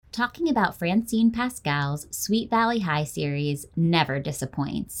Talking about Francine Pascal's Sweet Valley High series never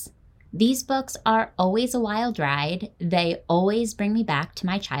disappoints. These books are always a wild ride, they always bring me back to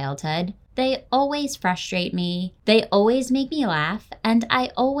my childhood, they always frustrate me, they always make me laugh, and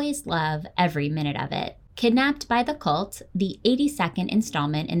I always love every minute of it. Kidnapped by the Cult, the 82nd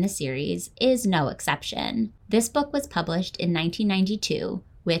installment in the series, is no exception. This book was published in 1992,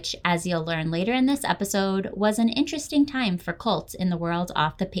 which, as you'll learn later in this episode, was an interesting time for cults in the world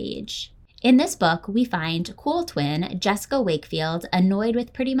off the page. In this book, we find cool twin Jessica Wakefield annoyed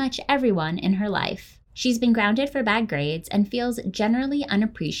with pretty much everyone in her life. She's been grounded for bad grades and feels generally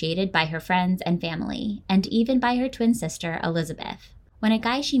unappreciated by her friends and family, and even by her twin sister, Elizabeth. When a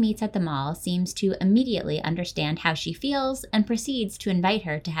guy she meets at the mall seems to immediately understand how she feels and proceeds to invite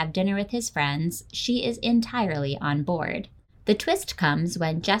her to have dinner with his friends, she is entirely on board. The twist comes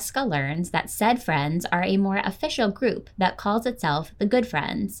when Jessica learns that said friends are a more official group that calls itself the Good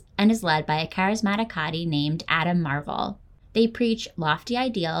Friends and is led by a charismatic hottie named Adam Marvel. They preach lofty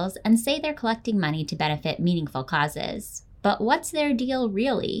ideals and say they're collecting money to benefit meaningful causes. But what's their deal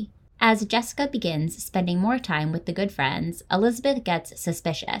really? As Jessica begins spending more time with the Good Friends, Elizabeth gets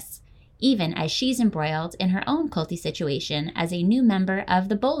suspicious, even as she's embroiled in her own culty situation as a new member of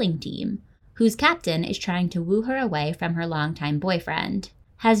the bowling team, whose captain is trying to woo her away from her longtime boyfriend.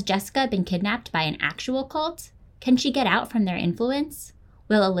 Has Jessica been kidnapped by an actual cult? Can she get out from their influence?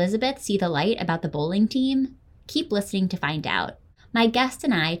 Will Elizabeth see the light about the bowling team? Keep listening to find out. My guest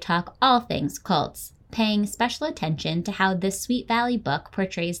and I talk all things cults, paying special attention to how this Sweet Valley book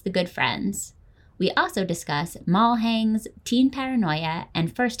portrays the Good Friends. We also discuss mall hangs, teen paranoia,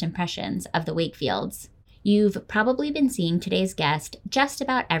 and first impressions of the Wakefields. You've probably been seeing today's guest just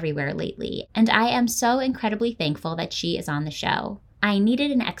about everywhere lately, and I am so incredibly thankful that she is on the show. I needed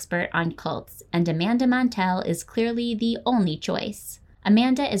an expert on cults, and Amanda Montell is clearly the only choice.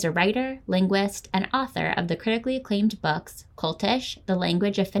 Amanda is a writer, linguist, and author of the critically acclaimed books Cultish, The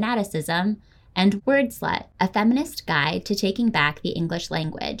Language of Fanaticism, and Word Slut, A Feminist Guide to Taking Back the English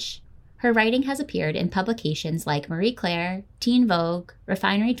Language. Her writing has appeared in publications like Marie Claire, Teen Vogue,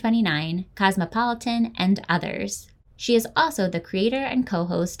 Refinery 29, Cosmopolitan, and others. She is also the creator and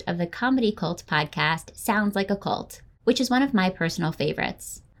co-host of the comedy cult podcast Sounds Like a Cult, which is one of my personal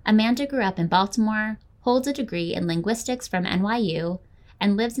favorites. Amanda grew up in Baltimore, holds a degree in linguistics from NYU,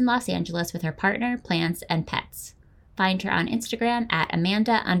 and lives in Los Angeles with her partner, plants, and pets. Find her on Instagram at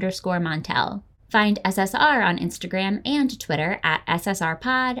Amanda_Montell. Find SSR on Instagram and Twitter at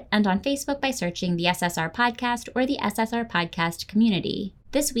SSRPod, and on Facebook by searching the SSR Podcast or the SSR Podcast community.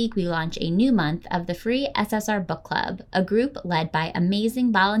 This week we launch a new month of the free SSR Book Club, a group led by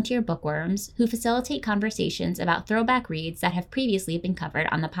amazing volunteer bookworms who facilitate conversations about throwback reads that have previously been covered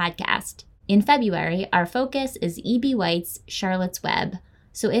on the podcast. In February, our focus is E.B. White's Charlotte's Web,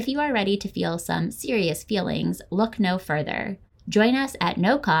 so if you are ready to feel some serious feelings, look no further. Join us at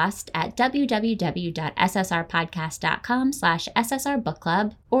no cost at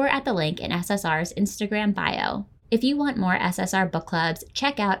www.ssrpodcast.com/ssrbookclub or at the link in SSR's Instagram bio. If you want more SSR book clubs,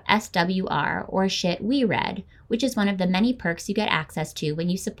 check out SWR or Shit We Read, which is one of the many perks you get access to when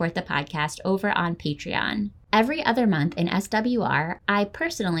you support the podcast over on Patreon. Every other month in SWR, I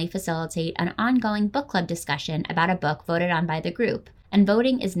personally facilitate an ongoing book club discussion about a book voted on by the group, and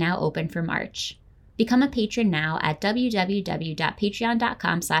voting is now open for March. Become a patron now at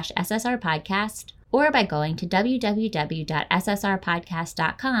www.patreon.com/ssrpodcast or by going to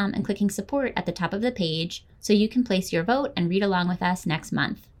www.ssrpodcast.com and clicking support at the top of the page so you can place your vote and read along with us next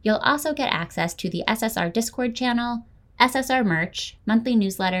month. You'll also get access to the SSR Discord channel, SSR merch, monthly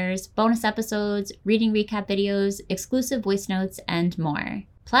newsletters, bonus episodes, reading recap videos, exclusive voice notes, and more.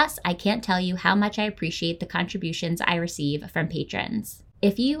 Plus, I can't tell you how much I appreciate the contributions I receive from patrons.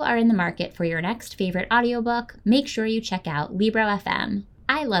 If you are in the market for your next favorite audiobook, make sure you check out Libro FM.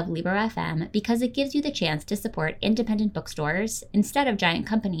 I love Libro FM because it gives you the chance to support independent bookstores instead of giant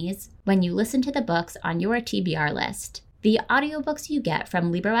companies when you listen to the books on your TBR list. The audiobooks you get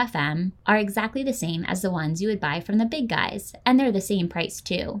from Libro FM are exactly the same as the ones you would buy from the big guys, and they're the same price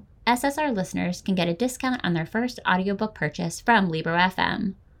too. SSR listeners can get a discount on their first audiobook purchase from Libro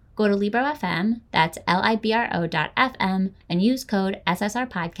FM. Go to Libro FM, that's libro.fm, and use code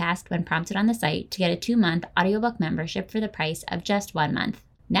SSRPodcast when prompted on the site to get a 2-month audiobook membership for the price of just 1 month.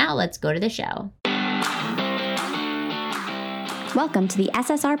 Now let's go to the show. Welcome to the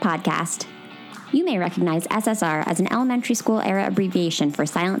SSR Podcast. You may recognize SSR as an elementary school era abbreviation for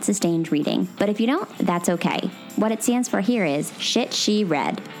silent sustained reading, but if you don't, that's okay. What it stands for here is Shit She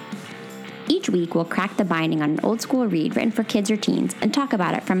Read. Each week, we'll crack the binding on an old school read written for kids or teens and talk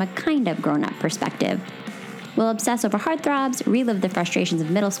about it from a kind of grown-up perspective. We'll obsess over heartthrobs, relive the frustrations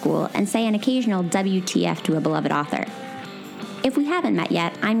of middle school, and say an occasional WTF to a beloved author. If we haven't met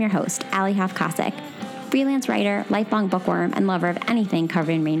yet, I'm your host, Allie Hoff-Kosick, freelance writer, lifelong bookworm, and lover of anything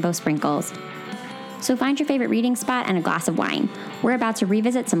covered in rainbow sprinkles. So find your favorite reading spot and a glass of wine. We're about to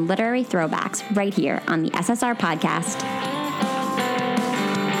revisit some literary throwbacks right here on the SSR podcast.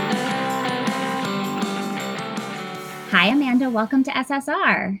 Hi, Amanda. Welcome to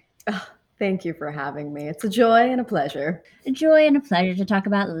SSR. Oh, thank you for having me. It's a joy and a pleasure. A joy and a pleasure to talk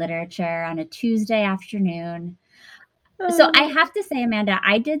about literature on a Tuesday afternoon. So I have to say, Amanda,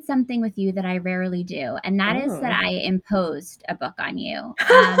 I did something with you that I rarely do, and that is that I imposed a book on you.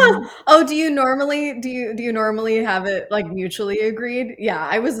 Oh, do you normally have it like mutually agreed? Yeah,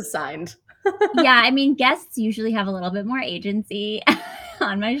 I was assigned. Yeah, I mean, guests usually have a little bit more agency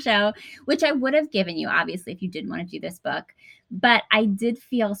on my show, which I would have given you, obviously, if you did want to do this book. But I did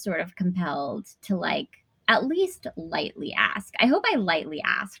feel sort of compelled to at least lightly ask. I hope I lightly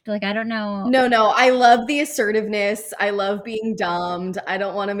asked. I don't know. No. I love the assertiveness. I love being dumbed. I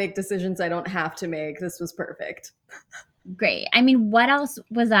don't want to make decisions I don't have to make. This was perfect. Great. I mean, what else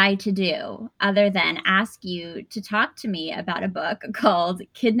was I to do other than ask you to talk to me about a book called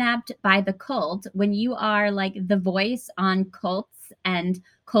Kidnapped by the Cult when you are the voice on cults and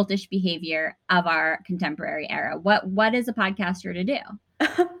cultish behavior of our contemporary era? What is a podcaster to do?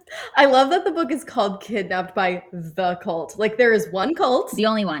 I love that the book is called Kidnapped by the Cult. There is one cult. The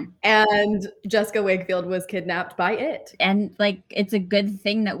only one. And Jessica Wakefield was kidnapped by it. And it's a good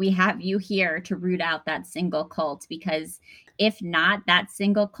thing that we have you here to root out that single cult, because if not, that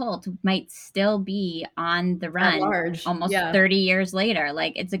single cult might still be on the run almost 30 years later.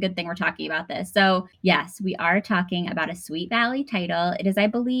 It's a good thing we're talking about this. So yes, we are talking about a Sweet Valley title. It is, I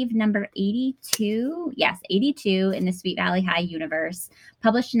believe, number 82. Yes, 82 in the Sweet Valley High universe,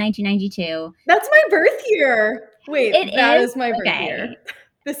 published in 1992. That's my birth year. Wait, that is my birth year.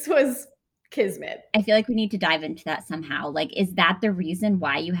 This was kismet. I feel like we need to dive into that somehow. Is that the reason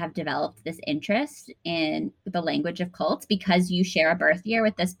why you have developed this interest in the language of cults? Because you share a birth year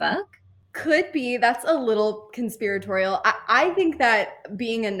with this book? Could be. That's a little conspiratorial. I think that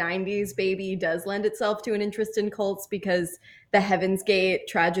being a 90s baby does lend itself to an interest in cults because the Heaven's Gate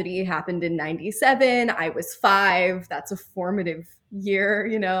tragedy happened in 97. I was 5. That's a formative year,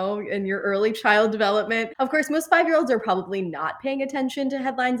 in your early child development. Of course, most 5-year-olds are probably not paying attention to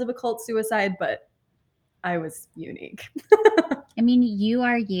headlines of a cult suicide, but I was unique. I mean, you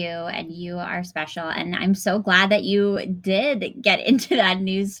are you and you are special. And I'm so glad that you did get into that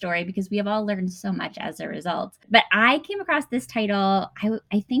news story because we have all learned so much as a result. But I came across this title,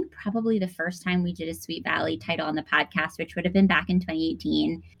 I think probably the first time we did a Sweet Valley title on the podcast, which would have been back in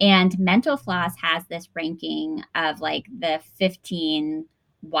 2018. And Mental Floss has this ranking of the 15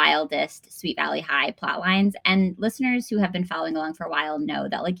 wildest Sweet Valley High plot lines. And listeners who have been following along for a while know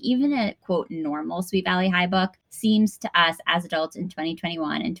that even a quote normal Sweet Valley High book seems to us as adults in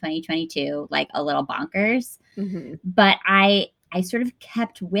 2021 and 2022 a little bonkers. Mm-hmm. But I sort of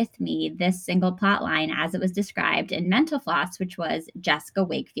kept with me this single plot line as it was described in Mental Floss, which was Jessica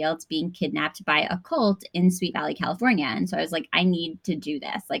Wakefield being kidnapped by a cult in Sweet Valley, California. And so I was I need to do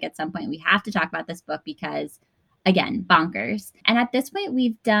this. At some point we have to talk about this book because, again, bonkers. And at this point,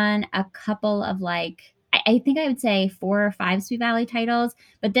 we've done a couple of I think I would say 4 or 5 Sweet Valley titles,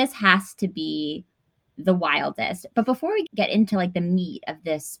 but this has to be the wildest. But before we get into the meat of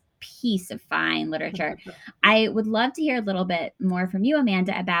this piece of fine literature, I would love to hear a little bit more from you,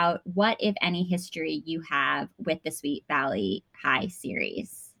 Amanda, about what, if any, history you have with the Sweet Valley High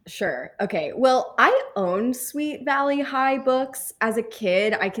series. Sure. Okay. Well, I owned Sweet Valley High books as a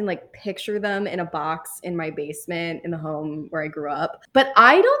kid. I can picture them in a box in my basement in the home where I grew up. But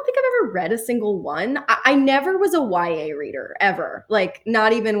I don't think I've ever read a single one. I never was a YA reader, ever.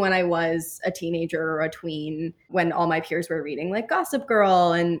 Not even when I was a teenager or a tween, when all my peers were reading Gossip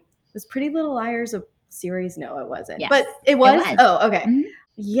Girl and was Pretty Little Liars a series? No, it wasn't. Yes, but it was? Oh, okay. Mm-hmm.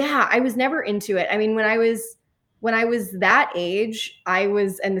 Yeah, I was never into it. I mean, when I was that age,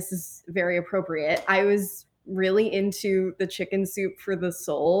 and this is very appropriate, I was really into the Chicken Soup for the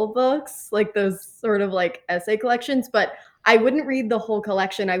Soul books, those sort of essay collections, but I wouldn't read the whole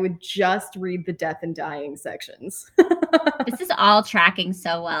collection. I would just read the death and dying sections. This is all tracking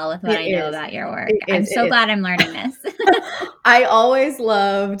so well with what I know about your work. I'm so glad I'm learning this. I always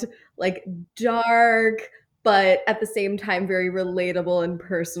loved dark, but at the same time, very relatable and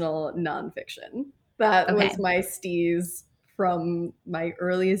personal nonfiction. That was my steez from my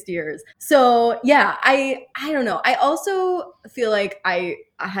earliest years. So yeah, I don't know. I also feel like I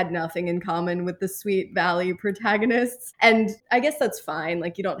had nothing in common with the Sweet Valley protagonists. And I guess that's fine.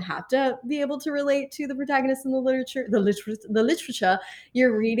 Like you don't have to be able to relate to the protagonists in the literature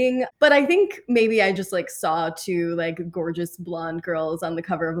you're reading. But I think maybe I just like saw two like gorgeous blonde girls on the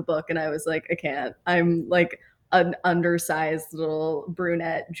cover of a book and I was like, I can't. I'm like an undersized little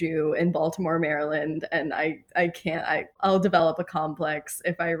brunette Jew in Baltimore, Maryland, and I can't. I'll develop a complex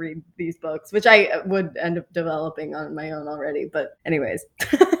if I read these books, which I would end up developing on my own already. But anyways,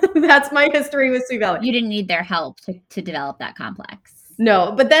 that's my history with Sweet Valley. You didn't need their help to develop that complex.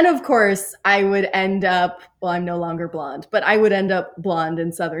 No, but then of course I would end up, well, I'm no longer blonde, but I would end up blonde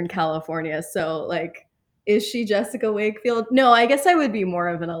in Southern California. So like, is she Jessica Wakefield? No, I guess I would be more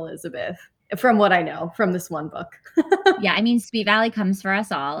of an Elizabeth from what I know from this one book. Yeah, I mean, Sweet Valley comes for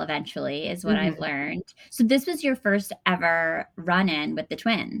us all eventually, is what I've learned. So this was your first ever run-in with the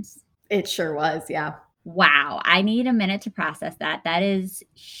twins. It sure was, yeah. Wow, I need a minute to process that. That is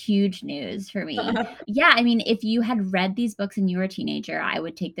huge news for me. Yeah, I mean, if you had read these books and you were a teenager, I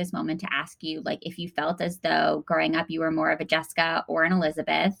would take this moment to ask you, like, if you felt as though growing up you were more of a Jessica or an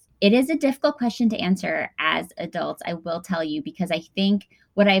Elizabeth. It is a difficult question to answer as adults, I will tell you, because I think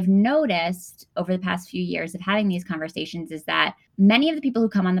what I've noticed over the past few years of having these conversations is that many of the people who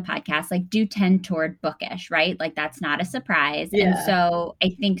come on the podcast like do tend toward bookish, right? Like that's not a surprise. Yeah. And so I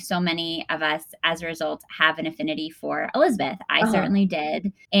think so many of us as a result have an affinity for Elizabeth. I certainly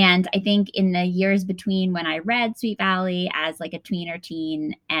did. And I think in the years between when I read Sweet Valley as like a tween or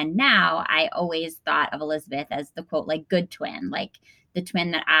teen and now, I always thought of Elizabeth as the quote, like good twin, like the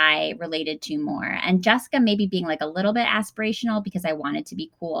twin that I related to more. And Jessica maybe being like a little bit aspirational because I wanted to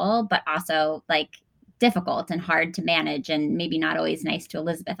be cool, but also like difficult and hard to manage and maybe not always nice to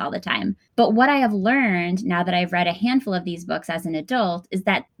Elizabeth all the time. But what I have learned now that I've read a handful of these books as an adult is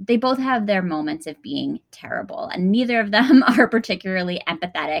that they both have their moments of being terrible and neither of them are particularly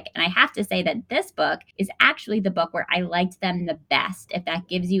empathetic. And I have to say that this book is actually the book where I liked them the best, if that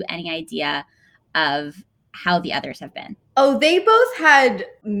gives you any idea of how the others have been. Oh, they both had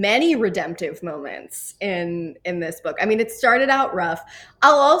many redemptive moments in this book. I mean, it started out rough.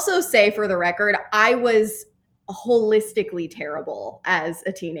 I'll also say for the record, I was holistically terrible as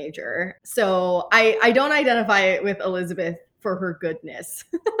a teenager. So I don't identify with Elizabeth for her goodness.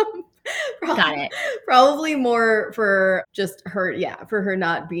 Got it. Probably more for just her, for her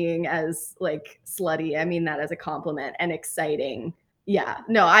not being as like slutty. I mean that as a compliment and exciting. Yeah,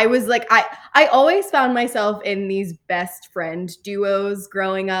 no, I was like, I always found myself in these best friend duos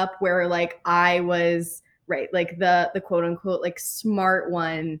growing up where like I was right, like the quote unquote like smart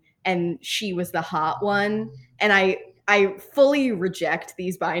one and she was the hot one. And I fully reject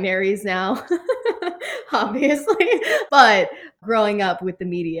these binaries now, obviously. But growing up with the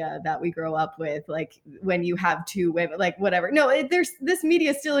media that we grow up with, like when you have two women, like whatever. No, this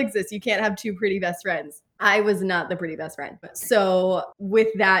media still exists. You can't have two pretty best friends. I was not the pretty best friend. So with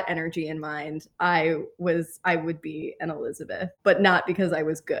that energy in mind, I would be an Elizabeth, but not because I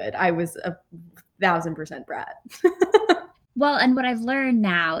was good. I was 1,000% brat. Well, and what I've learned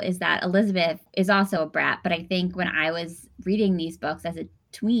now is that Elizabeth is also a brat. But I think when I was reading these books as a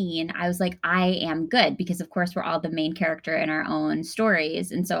tween, I was like, I am good because, of course, we're all the main character in our own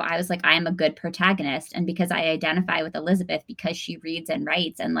stories. And so I was like, I am a good protagonist. And because I identify with Elizabeth because she reads and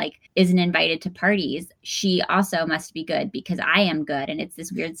writes and like isn't invited to parties, she also must be good because I am good. And it's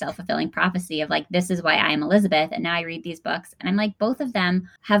this weird self-fulfilling prophecy of like, this is why I am Elizabeth. And now I read these books and I'm like, both of them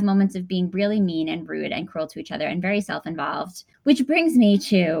have moments of being really mean and rude and cruel to each other and very self-involved, which brings me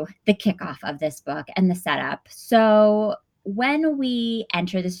to the kickoff of this book and the setup. So when we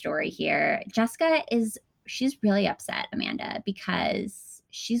enter the story here, Jessica she's really upset, Amanda, because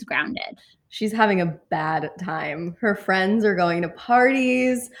she's grounded. She's having a bad time. Her friends are going to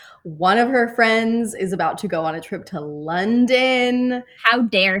parties. One of her friends is about to go on a trip to London. How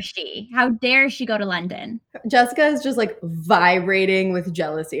dare she? How dare she go to London? Jessica is just like vibrating with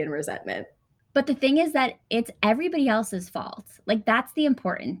jealousy and resentment. But the thing is that it's everybody else's fault. Like that's the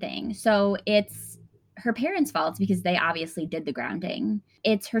important thing. So it's her parents' fault because they obviously did the grounding.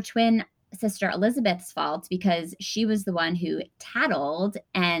 It's her twin sister Elizabeth's fault because she was the one who tattled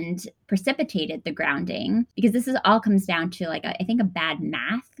and precipitated the grounding, because this all comes down to like I think a bad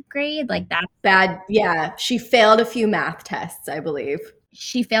math grade, like that. Bad, yeah. She failed a few math tests, I believe.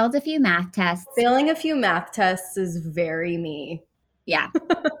 She failed a few math tests. Failing a few math tests is very me. Yeah.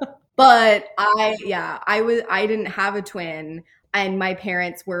 But I didn't have a twin. And my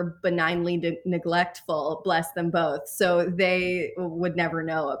parents were benignly neglectful, bless them both. So they would never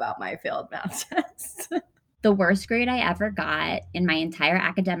know about my failed math test. The worst grade I ever got in my entire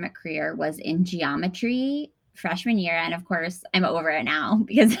academic career was in geometry freshman year. And of course, I'm over it now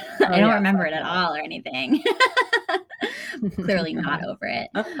because Oh I don't yeah, remember fuck it at all or anything. Clearly not over it.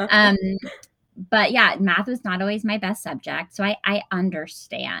 that. But yeah, math was not always my best subject. So I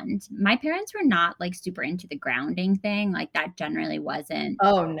understand. My parents were not like super into the grounding thing. Like that generally wasn't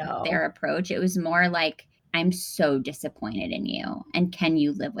Oh no. their approach. It was more like, I'm so disappointed in you. And can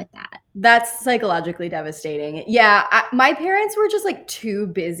you live with that? That's psychologically devastating. Yeah, my parents were just like too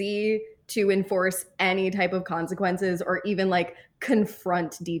busy to enforce any type of consequences or even like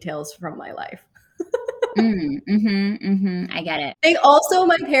confront details from my life. I get it. They also,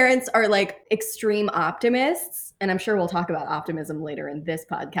 my parents are like extreme optimists. And I'm sure we'll talk about optimism later in this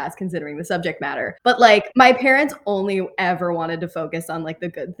podcast, considering the subject matter. But like, my parents only ever wanted to focus on like the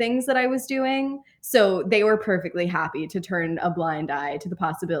good things that I was doing. So they were perfectly happy to turn a blind eye to the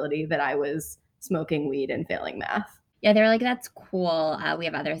possibility that I was smoking weed and failing math. Yeah, they're like, that's cool. We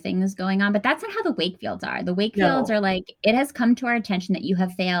have other things going on, but that's not how the Wakefields are. The Wakefields No. are like, it has come to our attention that you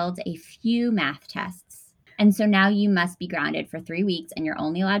have failed a few math tests. And so now you must be grounded for 3 weeks and you're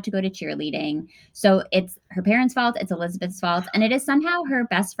only allowed to go to cheerleading. So it's her parents' fault, it's Elizabeth's fault, and it is somehow her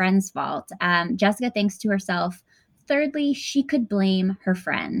best friend's fault. Jessica thinks to herself, thirdly, she could blame her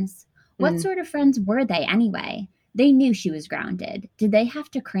friends. What Mm. sort of friends were they anyway? They knew she was grounded. Did they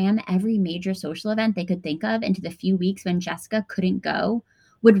have to cram every major social event they could think of into the few weeks when Jessica couldn't go?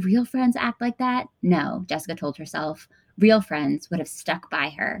 Would real friends act like that? No, Jessica told herself. Real friends would have stuck by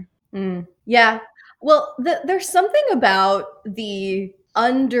her. Yeah. Well, there's something about the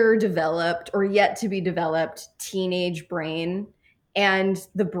underdeveloped or yet to be developed teenage brain and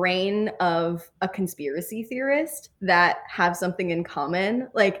the brain of a conspiracy theorist that have something in common.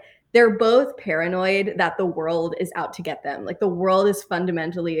 Like, they're both paranoid that the world is out to get them. Like, the world is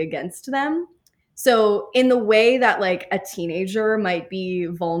fundamentally against them. So, in the way that like a teenager might be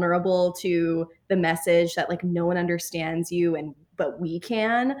vulnerable to the message that like no one understands you and but we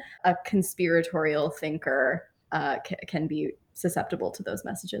can, a conspiratorial thinker can be susceptible to those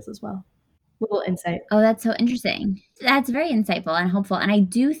messages as well. Little insight. Oh, that's so interesting. That's very insightful and hopeful. And I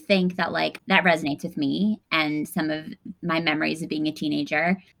do think that like that resonates with me and some of my memories of being a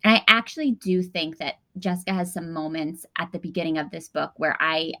teenager. And I actually do think that Jessica has some moments at the beginning of this book where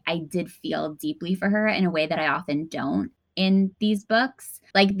I did feel deeply for her in a way that I often don't in these books.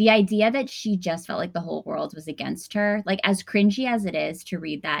 Like the idea that she just felt like the whole world was against her, like as cringy as it is to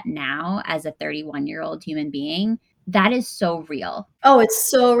read that now as a 31-year-old human being, that is so real. Oh, it's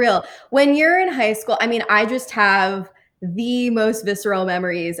so real. When you're in high school, I mean, I just have the most visceral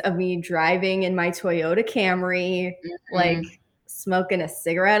memories of me driving in my Toyota Camry, like Mm. smoking a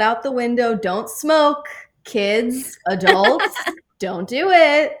cigarette out the window. Don't smoke, kids, adults, don't do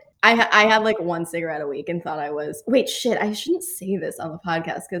it. I had like one cigarette a week and thought I was, wait, shit, I shouldn't say this on the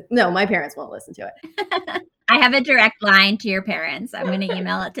podcast because no, my parents won't listen to it. I have a direct line to your parents. I'm going to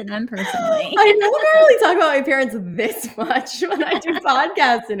email it to them personally. I don't really talk about my parents this much when I do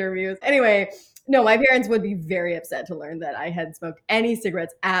podcast interviews. Anyway, no, my parents would be very upset to learn that I had smoked any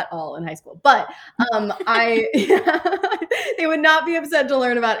cigarettes at all in high school. But I they would not be upset to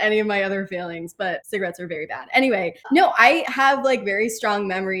learn about any of my other failings, but cigarettes are very bad. Anyway, no, I have like very strong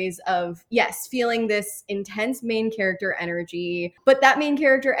memories of, yes, feeling this intense main character energy, but that main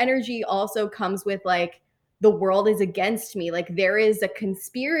character energy also comes with like the world is against me. Like there is a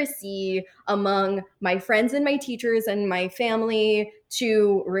conspiracy among my friends and my teachers and my family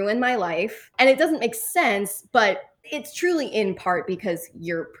to ruin my life. And it doesn't make sense, but it's truly in part because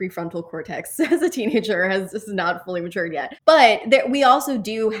your prefrontal cortex as a teenager has not fully matured yet. But we also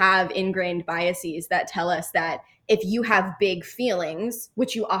do have ingrained biases that tell us that if you have big feelings,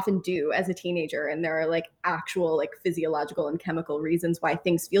 which you often do as a teenager, and there are like actual like physiological and chemical reasons why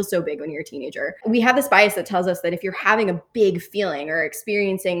things feel so big when you're a teenager, we have this bias that tells us that if you're having a big feeling or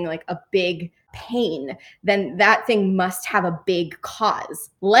experiencing like a big pain, then that thing must have a big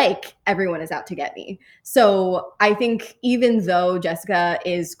cause, like everyone is out to get me. So I think even though Jessica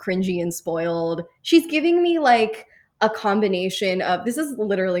is cringy and spoiled, she's giving me like a combination of, this is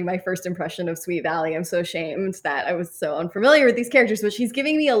literally my first impression of Sweet Valley. I'm so ashamed that I was so unfamiliar with these characters, but she's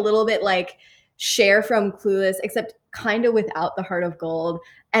giving me a little bit like Cher from Clueless, except kind of without the heart of gold.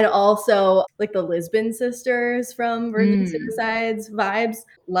 And also like the Lisbon sisters from Virgin Suicides vibes.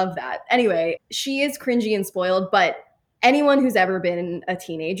 Love that. Anyway, she is cringy and spoiled, but anyone who's ever been a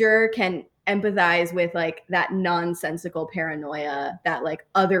teenager can empathize with like that nonsensical paranoia that like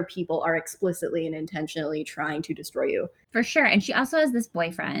other people are explicitly and intentionally trying to destroy you. For sure. And she also has this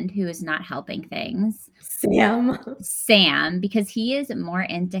boyfriend who is not helping things. Sam, because he is more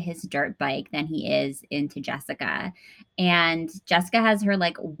into his dirt bike than he is into Jessica. And Jessica has her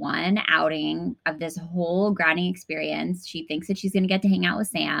like one outing of this whole grounding experience. She thinks that she's going to get to hang out with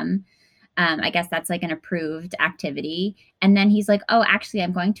Sam. I guess that's like an approved activity. And then he's like, oh, actually,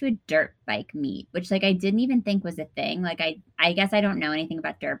 I'm going to a dirt bike meet, which like I didn't even think was a thing. Like I guess I don't know anything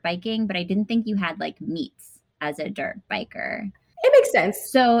about dirt biking, but I didn't think you had like meets as a dirt biker. It makes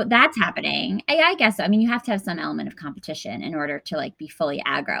sense. So that's happening. I guess so. I mean, you have to have some element of competition in order to like be fully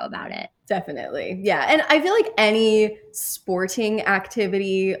aggro about it. Definitely. Yeah. And I feel like any sporting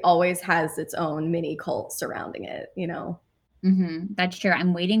activity always has its own mini cult surrounding it, you know? Mm-hmm. That's true.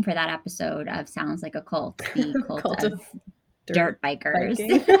 I'm waiting for that episode of Sounds Like a Cult, the cult of dirt bikers.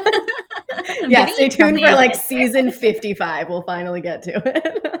 Yeah, stay tuned for like season 55. We'll finally get to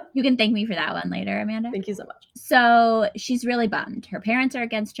it. You can thank me for that one later, Amanda. Thank you so much. So she's really bummed. Her parents are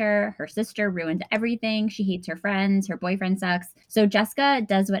against her. Her sister ruined everything. She hates her friends. Her boyfriend sucks. So Jessica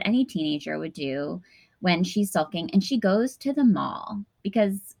does what any teenager would do when she's sulking, and she goes to the mall,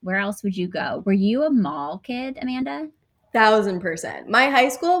 because where else would you go? Were you a mall kid, Amanda? 1000%. My high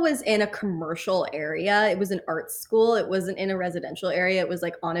school was in a commercial area. It was an art school. It wasn't in a residential area. It was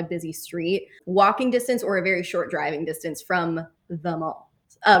like on a busy street, walking distance or a very short driving distance from the mall.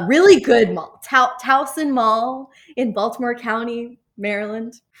 A really good mall, Towson Mall in Baltimore County,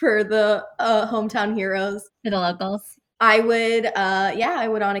 Maryland, for the hometown heroes. For the locals. I would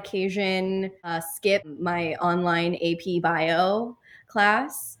on occasion skip my online AP bio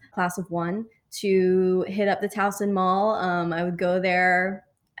class of one, to hit up the Towson Mall. I would go there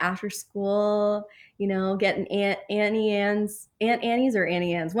after school, you know, get an Aunt Annie's,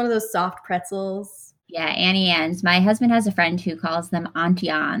 one of those soft pretzels. Yeah, Annie Ann's. My husband has a friend who calls them Auntie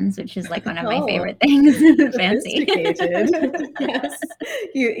Ann's, which is like one of my favorite things. Fancy. Yes.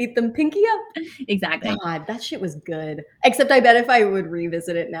 You eat them pinky up. Exactly. God, that shit was good. Except I bet if I would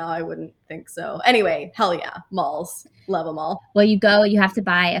revisit it now, I wouldn't think so. Anyway, hell yeah. Malls. Love them all. Well, you have to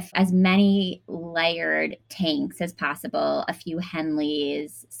buy as many layered tanks as possible, a few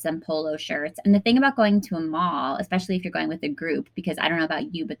Henleys, some polo shirts. And the thing about going to a mall, especially if you're going with a group, because I don't know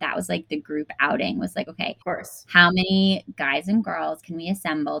about you, but that was like the group outing, was like, okay, of course, how many guys and girls can we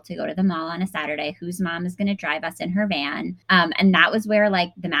assemble to go to the mall on a Saturday? Whose mom is going to drive us in her van? And that was where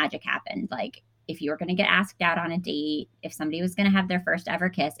like the magic happened. Like, if you were going to get asked out on a date, if somebody was going to have their first ever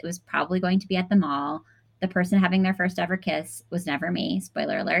kiss, it was probably going to be at the mall. The person having their first ever kiss was never me,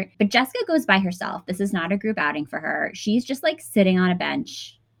 spoiler alert. But Jessica goes by herself. This is not a group outing for her. She's just like sitting on a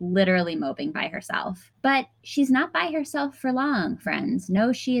bench, literally moping by herself. But she's not by herself for long, friends.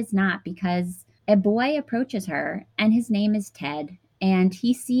 No, she is not, because a boy approaches her, and his name is Ted, and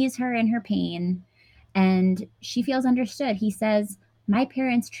he sees her in her pain, and she feels understood. He says, "My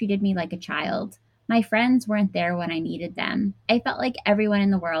parents treated me like a child. My friends weren't there when I needed them. I felt like everyone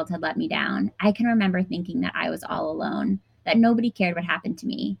in the world had let me down. I can remember thinking that I was all alone, that nobody cared what happened to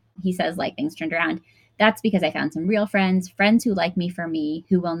me." He says, like, things turned around. "That's because I found some real friends who like me for me,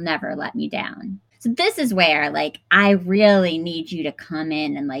 who will never let me down." So this is where, like, I really need you to come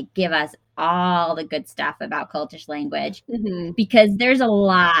in and, like, give us all the good stuff about cultish language, because there's a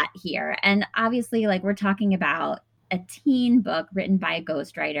lot here. And obviously, like, we're talking about a teen book written by a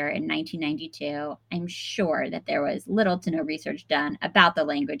ghostwriter in 1992. I'm sure that there was little to no research done about the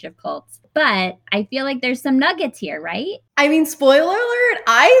language of cults, but I feel like there's some nuggets here, right? I mean, spoiler alert,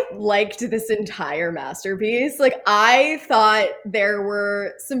 I liked this entire masterpiece. Like, I thought there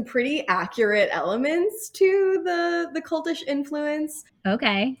were some pretty accurate elements to the cultish influence.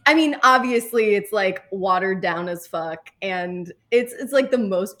 Okay. I mean, obviously it's like watered down as fuck, and it's like the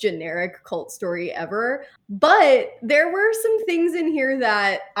most generic cult story ever. But there were some things in here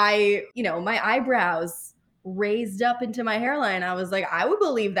that my eyebrows raised up into my hairline. I was like, I would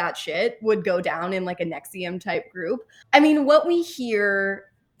believe that shit would go down in like a Nexium type group. I mean, what we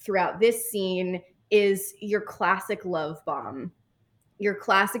hear throughout this scene is your classic love bomb, your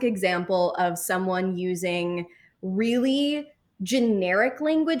classic example of someone using really generic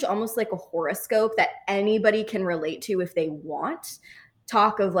language, almost like a horoscope that anybody can relate to if they want.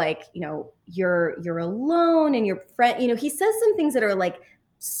 Talk of like, you're alone and your friend, he says some things that are like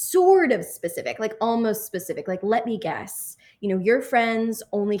sort of specific, like almost specific, like, let me guess, your friends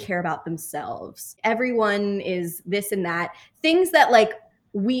only care about themselves. Everyone is this and that. Things that like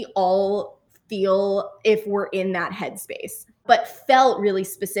we all feel if we're in that headspace, but felt really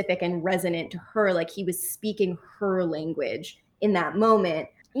specific and resonant to her, like he was speaking her language in that moment.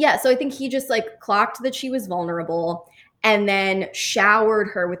 Yeah, so I think he just like clocked that she was vulnerable and then showered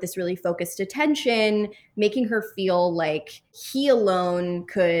her with this really focused attention, making her feel like he alone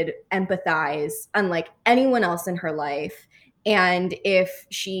could empathize, unlike anyone else in her life. And if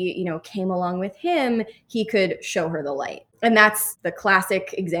she, came along with him, he could show her the light. And that's the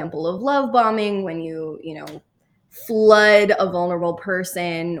classic example of love bombing when flood a vulnerable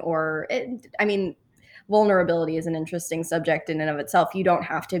person, vulnerability is an interesting subject in and of itself. You don't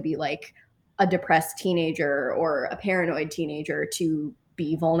have to be like a depressed teenager or a paranoid teenager to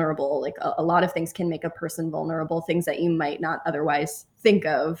be vulnerable. Like a lot of things can make a person vulnerable, things that you might not otherwise think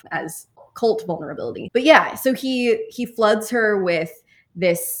of as cult vulnerability. But yeah, so he floods her with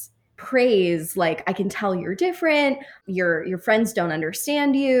this praise, like, I can tell you're different, your friends don't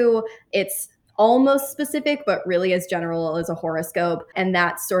understand you. It's almost specific, but really as general as a horoscope. And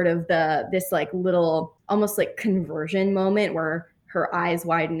that's sort of this like little almost like conversion moment where her eyes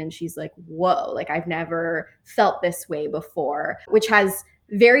widen and she's like, whoa, like I've never felt this way before, which has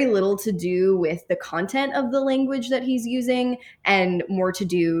very little to do with the content of the language that he's using and more to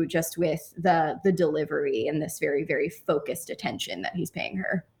do just with the delivery and this very, very focused attention that he's paying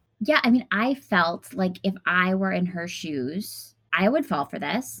her. Yeah, I mean, I felt like if I were in her shoes, I would fall for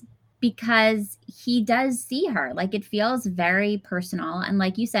this because he does see her. Like, it feels very personal. And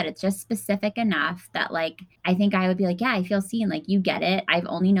like you said, it's just specific enough that, like, I think I would be like, yeah, I feel seen. Like, you get it. I've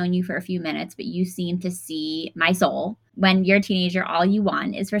only known you for a few minutes, but you seem to see my soul. When you're a teenager, all you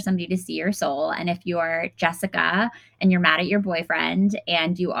want is for somebody to see your soul. And if you're Jessica and you're mad at your boyfriend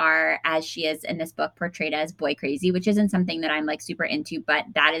and you are, as she is in this book, portrayed as boy crazy, which isn't something that I'm like super into, but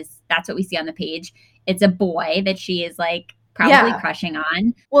that's what we see on the page. It's a boy that she is like probably crushing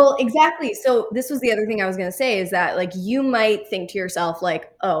on. Well, exactly. So this was the other thing I was going to say is that like you might think to yourself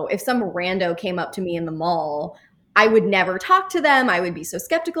like, oh, if some rando came up to me in the mall, I would never talk to them. I would be so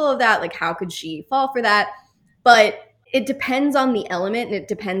skeptical of that. Like, how could she fall for that? But it depends on the element and it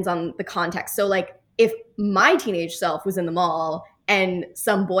depends on the context. So like if my teenage self was in the mall and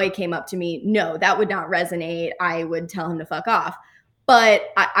some boy came up to me, no, that would not resonate. I would tell him to fuck off. But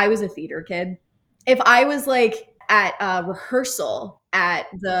I was a theater kid. If I was like at a rehearsal at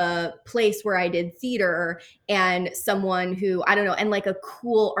the place where I did theater and someone who, I don't know, and like a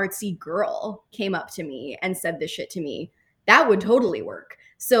cool artsy girl came up to me and said this shit to me, that would totally work.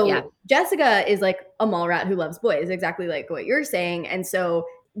 So Yeah. Jessica is like a mall rat who loves boys, exactly like what you're saying. And so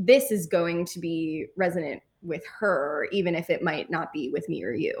this is going to be resonant with her, even if it might not be with me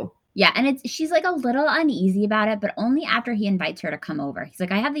or you. Yeah, and she's like a little uneasy about it, but only after he invites her to come over. He's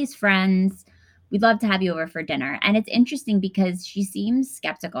like, I have these friends. We'd love to have you over for dinner. And it's interesting because she seems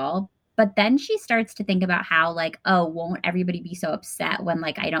skeptical, but then she starts to think about how, like, oh, won't everybody be so upset when,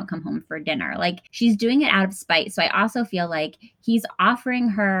 like, I don't come home for dinner? Like, she's doing it out of spite. So I also feel like he's offering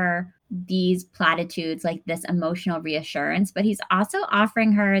her these platitudes, like this emotional reassurance, but he's also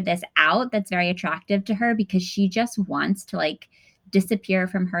offering her this out that's very attractive to her because she just wants to, like, disappear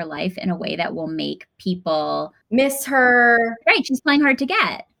from her life in a way that will make people miss her. Right, she's playing hard to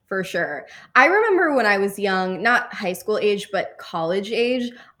get. For sure. I remember when I was young, not high school age, but college age,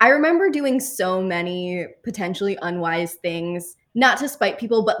 I remember doing so many potentially unwise things, not to spite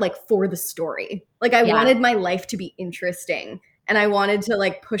people, but like for the story. Like I wanted my life to be interesting and I wanted to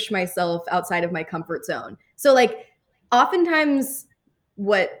like push myself outside of my comfort zone. So like oftentimes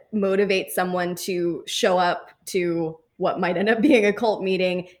what motivates someone to show up to what might end up being a cult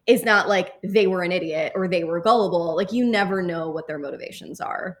meeting is not like they were an idiot or they were gullible. Like you never know what their motivations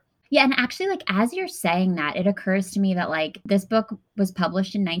are. Yeah, and actually, like, as you're saying that, it occurs to me that, like, this book was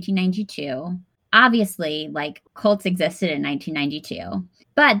published in 1992. Obviously, like, cults existed in 1992.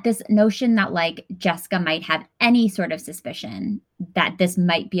 But this notion that, like, Jessica might have any sort of suspicion that this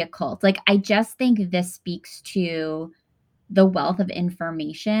might be a cult, like, I just think this speaks to the wealth of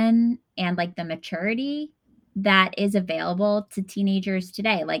information and, like, the maturity that is available to teenagers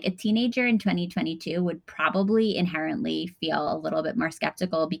today. Like, a teenager in 2022 would probably inherently feel a little bit more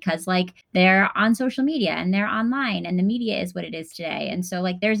skeptical because, like, they're on social media and they're online and the media is what it is today. And so,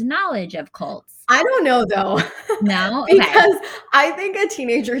 like, there's knowledge of cults. I don't know though. No? Because I think a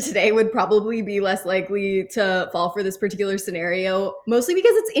teenager today would probably be less likely to fall for this particular scenario, mostly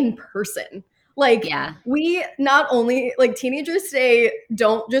because it's in person. Like, we not only, like, teenagers today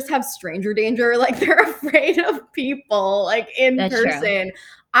don't just have stranger danger, like, they're afraid of people, like, in person. True.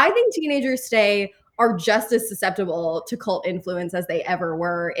 I think teenagers today are just as susceptible to cult influence as they ever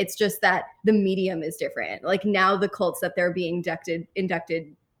were. It's just that the medium is different. Like, now the cults that they're being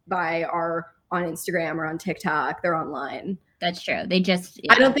inducted by are on Instagram or on TikTok. They're online. That's true. They just,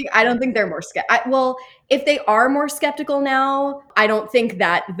 I yeah. don't think they're more well, if they are more skeptical now, I don't think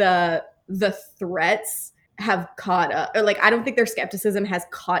that the threats have caught up, or like I don't think their skepticism has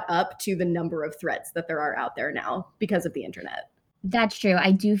caught up to the number of threats that there are out there now because of the internet. That's true.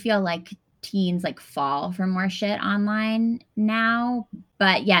 I do feel like teens, like, fall for more shit online now,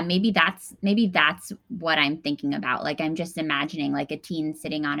 but yeah, maybe that's what I'm thinking about. Like, I'm just imagining, like, a teen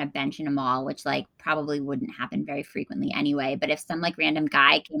sitting on a bench in a mall, which, like, probably wouldn't happen very frequently anyway, but if some, like, random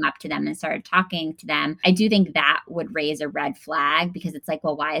guy came up to them and started talking to them, I do think that would raise a red flag because it's like,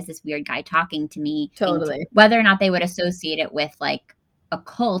 "Well, why is this weird guy talking to me?" And Totally. whether or not they would associate it with, like, a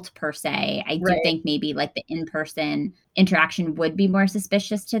cult per se, I do Right. think maybe, like, the in-person interaction would be more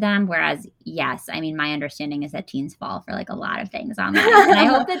suspicious to them. Whereas, yes, I mean, my understanding is that teens fall for, like, a lot of things online, and I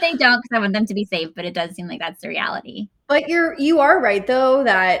hope that they don't because I want them to be safe, but it does seem like that's the reality. But you are right though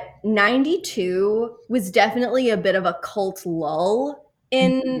that 92 was definitely a bit of a cult lull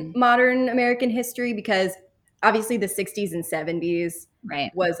in Mhm. modern American history because obviously the 60s and 70s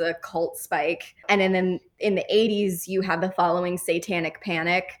Right. was a cult spike. And then in the 80s you had the following satanic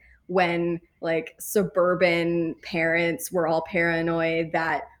panic when like suburban parents were all paranoid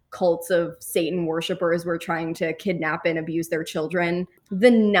that cults of Satan worshipers were trying to kidnap and abuse their children. The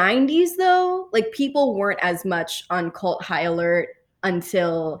 90s, though, like people weren't as much on cult high alert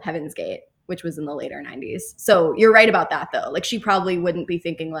until Heaven's Gate, which was in the later 90s. So you're right about that, though. Like she probably wouldn't be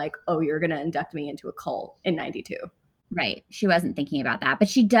thinking, like, oh, you're going to induct me into a cult in 92. Right. She wasn't thinking about that, but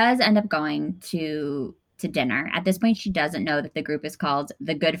she does end up going to dinner. At this point, she doesn't know that the group is called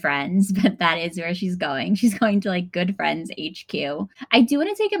The Good Friends, but that is where she's going. She's going to, like, Good Friends HQ. I do want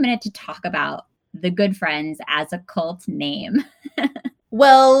to take a minute to talk about The Good Friends as a cult name.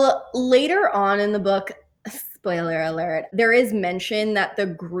 Well, later on in the book, spoiler alert, there is mention that the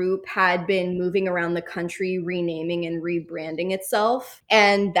group had been moving around the country, renaming and rebranding itself.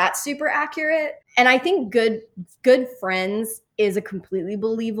 And that's super accurate. And I think Good Friends is a completely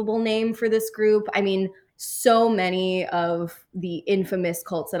believable name for this group. I mean, so many of the infamous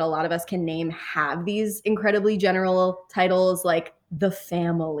cults that a lot of us can name have these incredibly general titles like the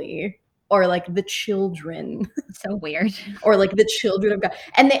family or like the children So weird. or like the children of God.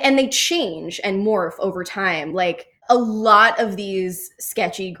 And they change and morph over time. Like a lot of these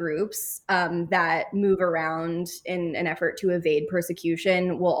sketchy groups that move around in an effort to evade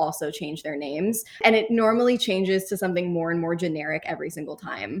persecution will also change their names. And it normally changes to something more and more generic every single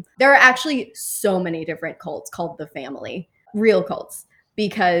time. There are actually so many different cults called the family, real cults,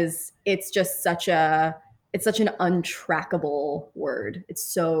 because it's just it's such an untrackable word. It's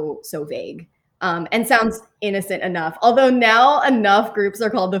so vague. And sounds innocent enough. Although now enough groups are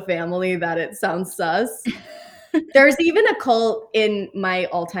called the family that it sounds sus. There's even a cult in my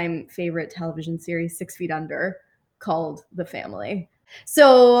all-time favorite television series, 6 Feet Under, called The Family.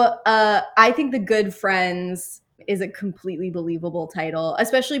 So I think The Good Friends is a completely believable title,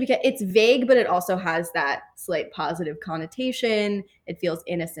 especially because it's vague, but it also has that slight positive connotation. It feels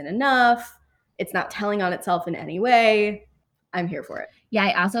innocent enough. It's not telling on itself in any way. I'm here for it. Yeah,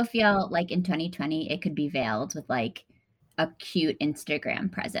 I also feel like in 2020, it could be veiled with, like, a cute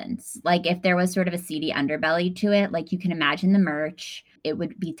Instagram presence. Like, if there was sort of a seedy underbelly to it, like, you can imagine the merch. It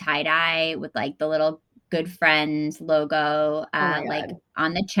would be tie-dye with, like, the little Good Friends logo, Oh my like, God.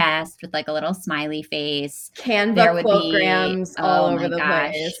 on the chest with, like, a little smiley face. There Canva would be, quotegrams all oh over my the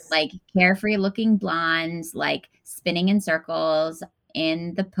gosh, place. like, carefree looking blondes, like, spinning in circles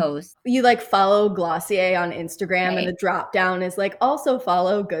in the post, You like follow Glossier on Instagram and right? the drop down is like also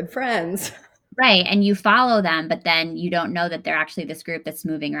follow Good Friends. Right, and you follow them, but then you don't know that they're actually this group that's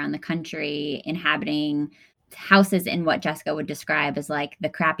moving around the country, inhabiting houses in what Jessica would describe as, like, the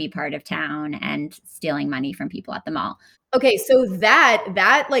crappy part of town and stealing money from people at the mall. Okay, so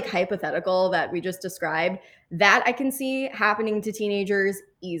that like hypothetical that we just described, that I can see happening to teenagers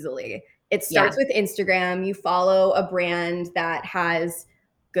easily. It Yeah, starts with Instagram. You follow a brand that has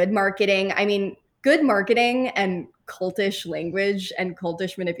good marketing. I mean, good marketing and cultish language and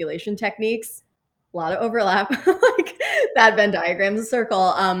cultish manipulation techniques, a lot of overlap. Like that Venn diagram's a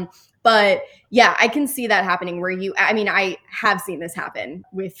circle. But yeah, I can see that happening where I mean, I have seen this happen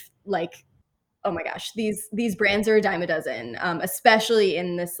with like, oh my gosh, these brands are a dime a dozen, especially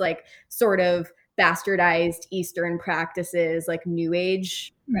in this like sort of bastardized Eastern practices, like New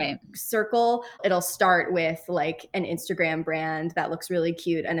Age right. circle. It'll start with like an Instagram brand that looks really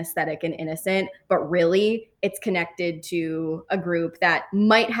cute and aesthetic and innocent, but really it's connected to a group that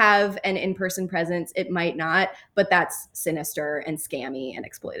might have an in-person presence, it might not, but that's sinister and scammy and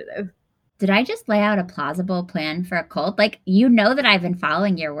exploitative. Did I just lay out a plausible plan for a cult? Like, you know that I've been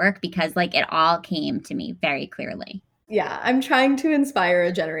following your work because, like, it all came to me very clearly. Yeah, I'm trying to inspire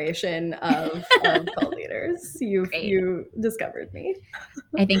a generation of cult leaders. Great. You discovered me.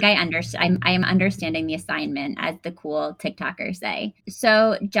 I think I am understanding the assignment, as the cool TikTokers say.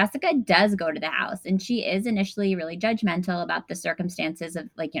 So Jessica does go to the house, and she is initially really judgmental about the circumstances of,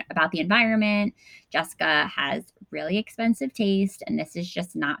 like, about the environment. Jessica has really expensive taste, and this is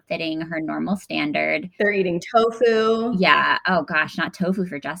just not fitting her normal standard. They're eating tofu. Yeah. Oh gosh, not tofu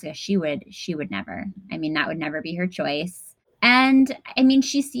for Jessica. She would never. I mean, that would never be her choice. And I mean,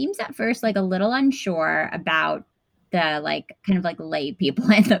 she seems at first like a little unsure about the, like, kind of like lay people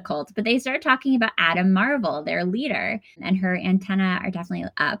in the cult, but they start talking about Adam Marvel, their leader, and her antenna are definitely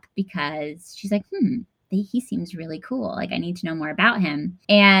up because she's like, he seems really cool. Like, I need to know more about him.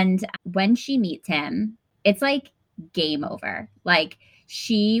 And when she meets him, it's like game over. Like,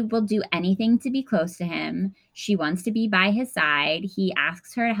 she will do anything to be close to him. She wants to be by his side. He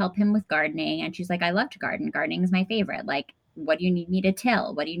asks her to help him with gardening, and she's like, I love to garden. Gardening is my favorite. Like, what do you need me to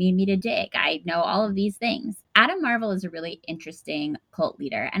till? What do you need me to dig? I know all of these things. Adam Marvel is a really interesting cult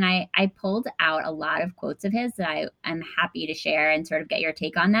leader. And I pulled out a lot of quotes of his that I'm happy to share and sort of get your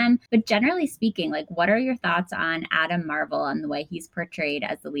take on them. But generally speaking, like, what are your thoughts on Adam Marvel and the way he's portrayed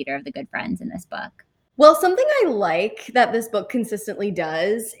as the leader of the Good Friends in this book? Well, something I like that this book consistently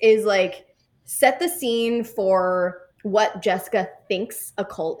does is like set the scene for what Jessica thinks a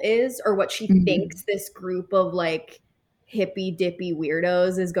cult is, or what she thinks this group of like hippy dippy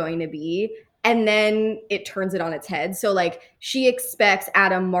weirdos is going to be. And then it turns it on its head. So like she expects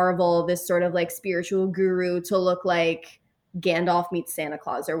Adam Marvel, this sort of like spiritual guru, to look like Gandalf meets Santa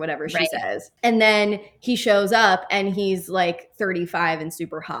Claus or whatever she says. And then he shows up and he's like 35 and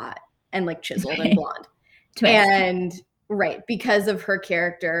super hot and like chiseled and blonde. Twist. And because of her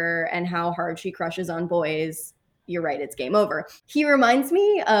character and how hard she crushes on boys, you're right, it's game over. He reminds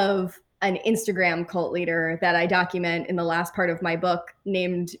me of an Instagram cult leader that I document in the last part of my book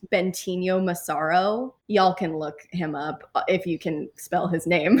named Bentinho Massaro. Y'all can look him up if you can spell his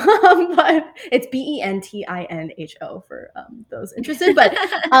name, but it's Bentinho for those interested. But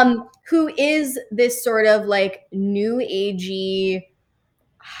who is this sort of like new agey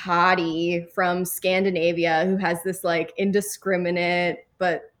hottie from Scandinavia who has this like indiscriminate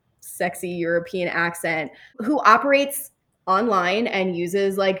but sexy European accent, who operates online and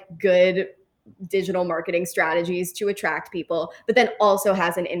uses like good digital marketing strategies to attract people, but then also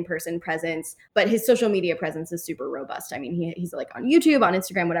has an in-person presence. But his social media presence is super robust. I mean, he's like on YouTube, on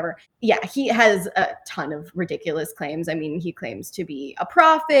Instagram, whatever. Yeah, he has a ton of ridiculous claims. I mean, he claims to be a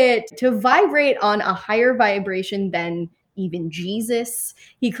prophet, to vibrate on a higher vibration than even Jesus.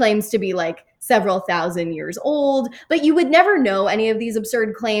 He claims to be like several thousand years old, but you would never know any of these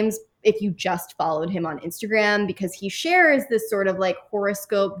absurd claims if you just followed him on Instagram, because he shares this sort of like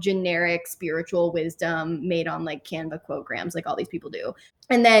horoscope, generic spiritual wisdom made on like Canva quotograms, like all these people do.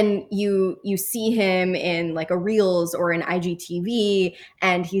 And then you see him in like a Reels or an IGTV,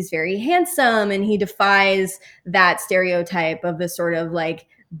 and he's very handsome, and he defies that stereotype of the sort of like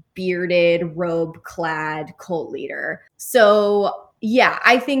bearded, robe-clad cult leader. So yeah,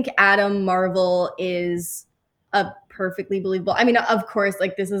 I think Adam Marvel is a perfectly believable. I mean, of course,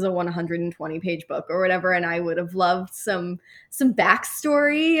 like this is a 120-page book or whatever, and I would have loved some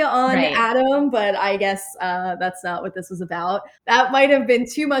backstory on Adam, but I guess that's not what this was about. That might have been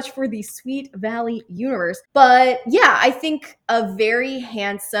too much for the Sweet Valley universe. But yeah, I think a very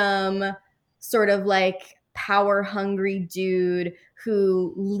handsome, sort of like power-hungry dude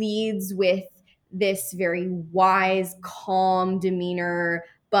who leads with this very wise, calm demeanor,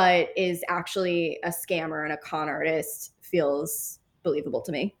 but is actually a scammer and a con artist feels believable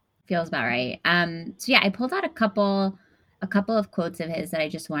to me. Feels about right. So yeah, I pulled out a couple of quotes of his that I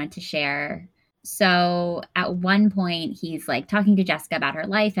just wanted to share. So at one point, he's like talking to Jessica about her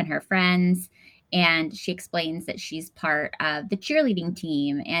life and her friends, and she explains that she's part of the cheerleading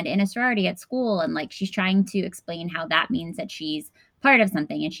team and in a sorority at school, and like she's trying to explain how that means that she's part of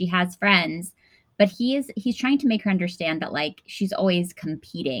something and she has friends. But he's trying to make her understand that like she's always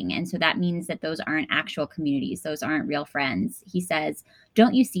competing. And so that means that those aren't actual communities. Those aren't real friends. He says,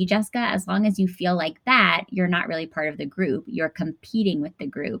 don't you see, Jessica, as long as you feel like that, you're not really part of the group. You're competing with the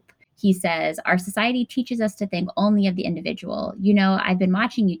group. He says, our society teaches us to think only of the individual. You know, I've been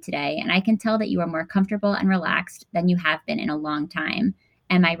watching you today, and I can tell that you are more comfortable and relaxed than you have been in a long time.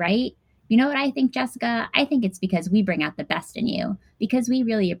 Am I right? You know what I think, Jessica? I think it's because we bring out the best in you, because we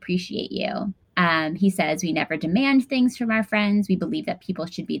really appreciate you. He says, we never demand things from our friends. We believe that people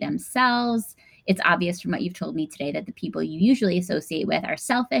should be themselves. It's obvious from what you've told me today that the people you usually associate with are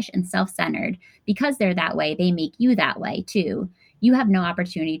selfish and self-centered. Because they're that way, they make you that way too. You have no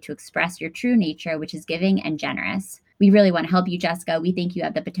opportunity to express your true nature, which is giving and generous. We really want to help you, Jessica. We think you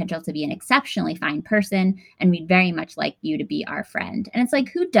have the potential to be an exceptionally fine person, and we'd very much like you to be our friend. And it's like,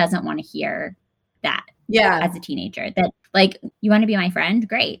 who doesn't want to hear that Yeah. as a teenager? That, like, you want to be my friend?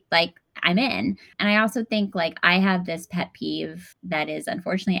 Great. Like, I'm in. And I also think, like, I have this pet peeve that is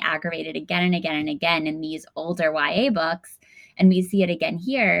unfortunately aggravated again and again and again in these older YA books. And we see it again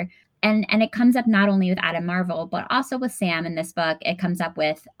here. And it comes up not only with Adam Marvel, but also with Sam in this book. It comes up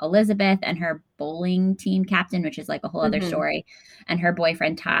with Elizabeth and her bowling team captain, which is like a whole other story, and her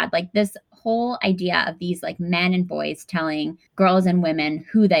boyfriend Todd. Like, this whole idea of these like men and boys telling girls and women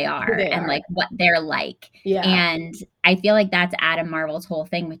who they are and like what they're like. Yeah. And I feel like that's Adam Marvel's whole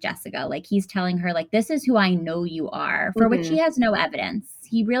thing with Jessica. Like, he's telling her, like, this is who I know you are, for which he has no evidence.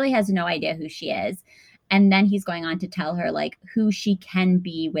 He really has no idea who she is. And then he's going on to tell her like who she can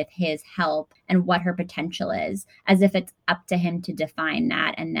be with his help and what her potential is, as if it's up to him to define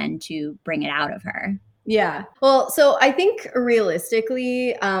that and then to bring it out of her. Yeah. Well, so I think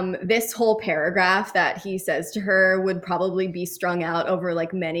realistically, this whole paragraph that he says to her would probably be strung out over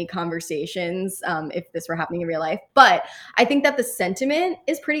like many conversations if this were happening in real life. But I think that the sentiment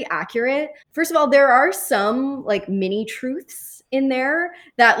is pretty accurate. First of all, there are some like mini truths in there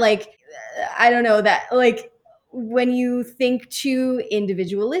that like, I don't know, that like when you think too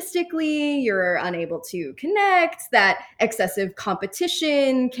individualistically, you're unable to connect, that excessive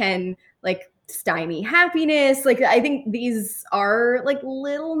competition can like stymie happiness. Like, I think these are like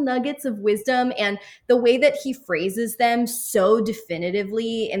little nuggets of wisdom, and the way that he phrases them so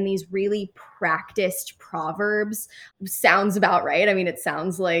definitively in these really practiced proverbs sounds about right. I mean, it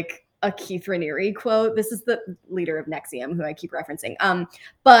sounds like a Keith Raniere quote. This is the leader of Nexium, who I keep referencing.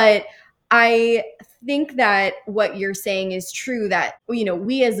 But I think that what you're saying is true, that, you know,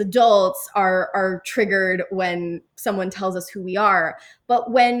 we as adults are triggered when someone tells us who we are.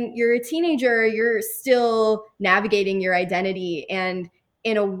 But when you're a teenager, you're still navigating your identity. And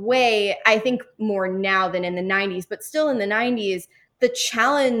in a way, I think more now than in the 90s, but still in the 90s, the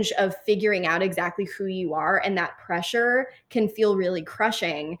challenge of figuring out exactly who you are and that pressure can feel really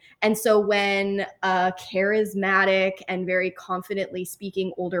crushing. And so when a charismatic and very confidently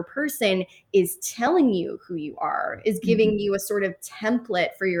speaking older person is telling you who you are, is giving you a sort of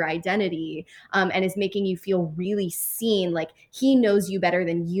template for your identity, and is making you feel really seen, like he knows you better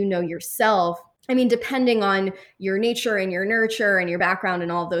than you know yourself. I mean, depending on your nature and your nurture and your background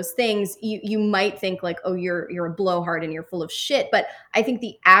and all of those things, you might think like, oh, you're a blowhard and you're full of shit. But I think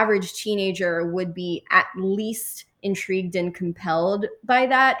the average teenager would be at least intrigued and compelled by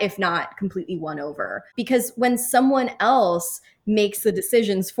that, if not completely won over. Because when someone else makes the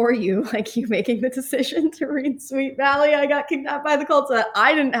decisions for you, like you making the decision to read Sweet Valley, I got kidnapped by the cult, so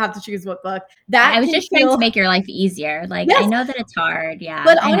I didn't have to choose what book. That I was just trying to make your life easier. Like, yes. I know that it's hard. Yeah.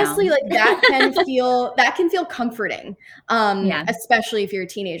 But honestly, like that can feel comforting, especially if you're a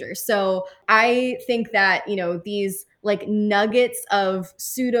teenager. So I think that, you know, these like nuggets of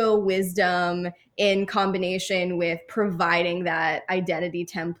pseudo wisdom in combination with providing that identity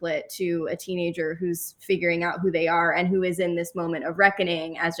template to a teenager who's figuring out who they are and who is in this moment of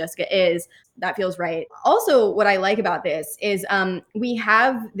reckoning, as Jessica is, that feels right. Also, what I like about this is we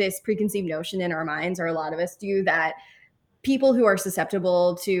have this preconceived notion in our minds, or a lot of us do, that people who are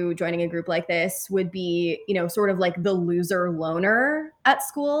susceptible to joining a group like this would be, you know, sort of like the loser loner at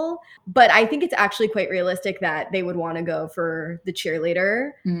school. But I think it's actually quite realistic that they would want to go for the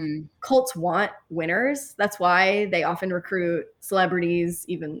cheerleader. Cults want winners. That's why they often recruit celebrities,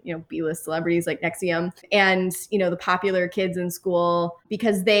 even, you know, B-list celebrities like Nexium, and, you know, the popular kids in school,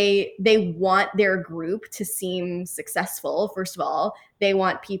 because they want their group to seem successful. First of all, they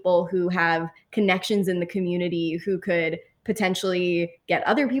want people who have connections in the community, who could potentially get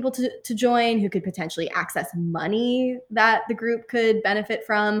other people to join, who could potentially access money that the group could benefit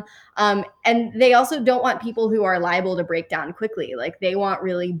from. And they also don't want people who are liable to break down quickly. Like, they want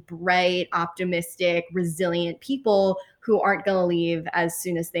really bright, optimistic, resilient people who aren't going to leave as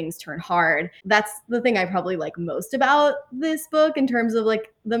soon as things turn hard. That's the thing I probably like most about this book in terms of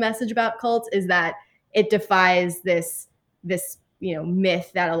like the message about cults, is that it defies this you know,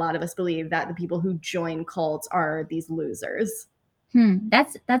 myth that a lot of us believe, that the people who join cults are these losers.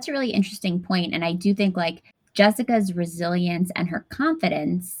 That's a really interesting point. And I do think like Jessica's resilience and her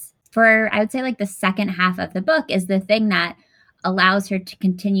confidence for, I would say, like the second half of the book is the thing that allows her to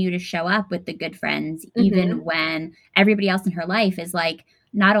continue to show up with the good friends, even when everybody else in her life is like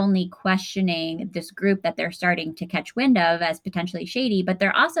not only questioning this group that they're starting to catch wind of as potentially shady, but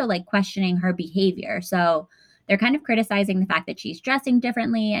they're also like questioning her behavior. So they're kind of criticizing the fact that she's dressing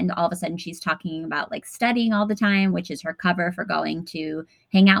differently. And all of a sudden she's talking about like studying all the time, which is her cover for going to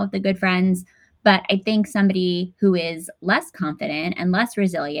hang out with the good friends. But I think somebody who is less confident and less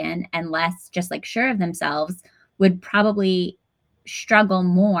resilient and less just like sure of themselves would probably struggle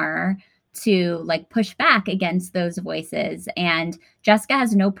more to like push back against those voices. And Jessica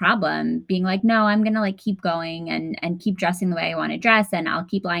has no problem being like, no, I'm going to like keep going and keep dressing the way I want to dress. And I'll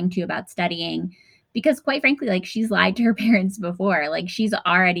keep lying to you about studying because quite frankly, like she's lied to her parents before. Like she's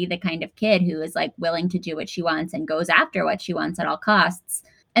already the kind of kid who is like willing to do what she wants and goes after what she wants at all costs.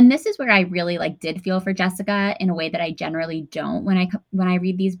 And this is where I really like did feel for Jessica in a way that I generally don't when I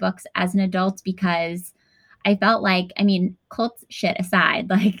read these books as an adult, because I felt like, I mean, cult shit aside,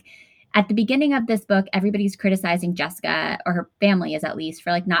 like at the beginning of this book, everybody's criticizing Jessica, or her family is at least,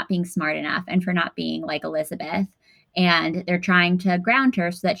 for like not being smart enough and for not being like Elizabeth. And they're trying to ground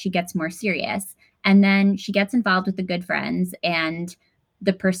her so that she gets more serious. And then she gets involved with the good friends, and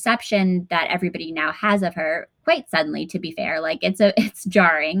the perception that everybody now has of her quite suddenly, to be fair, like it's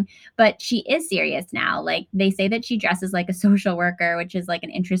jarring, but she is serious now. Like they say that she dresses like a social worker, which is like an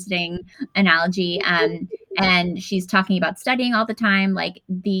interesting analogy. And she's talking about studying all the time. Like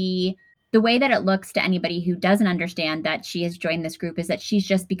the way that it looks to anybody who doesn't understand that she has joined this group is that she's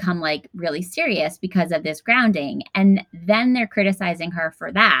just become like really serious because of this grounding. And then they're criticizing her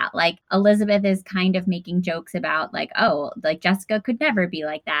for that. Like Elizabeth is kind of making jokes about like, oh, like Jessica could never be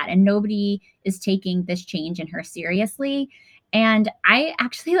like that. And nobody is taking this change in her seriously. And I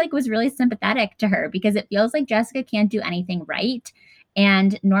actually like was really sympathetic to her because it feels like Jessica can't do anything right.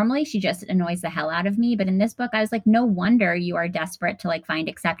 And normally she just annoys the hell out of me. But in this book, I was like, no wonder you are desperate to like find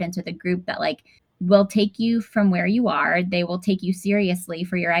acceptance with a group that like will take you from where you are. They will take you seriously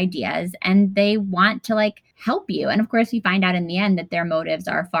for your ideas and they want to like help you. And of course, we find out in the end that their motives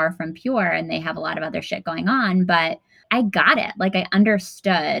are far from pure and they have a lot of other shit going on. But I got it. Like I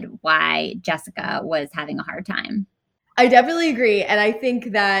understood why Jessica was having a hard time. I definitely agree. And I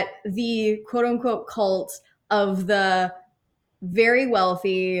think that the quote unquote cult of the very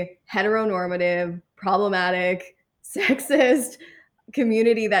wealthy, heteronormative, problematic, sexist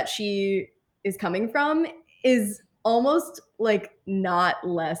community that she is coming from is almost like not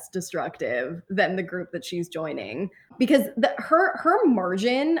less destructive than the group that she's joining, because her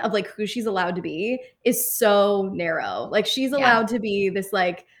margin of like who she's allowed to be is so narrow. Like she's allowed to be this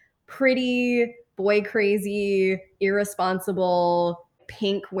like pretty boy crazy, irresponsible,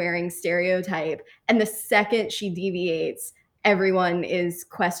 pink wearing stereotype, and the second she deviates, everyone is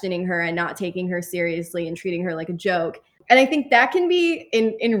questioning her and not taking her seriously and treating her like a joke. And I think that can be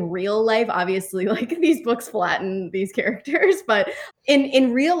in real life, obviously, like these books flatten these characters, but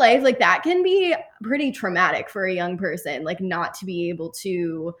in real life, like that can be pretty traumatic for a young person, like not to be able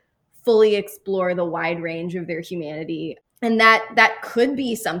to fully explore the wide range of their humanity. And that could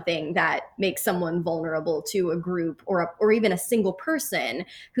be something that makes someone vulnerable to a group or even a single person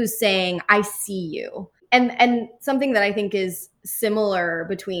who's saying, I see you. And something that I think is similar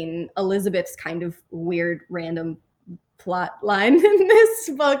between Elizabeth's kind of weird random plot line in this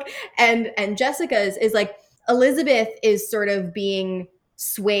book and Jessica's is like Elizabeth is sort of being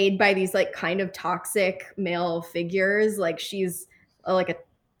swayed by these like kind of toxic male figures. Like she's like a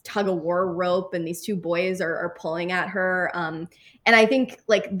tug of war rope and these two boys are pulling at her. And I think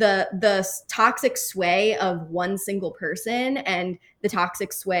like the toxic sway of one single person and the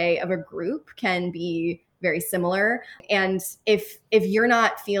toxic sway of a group can be very similar. And if you're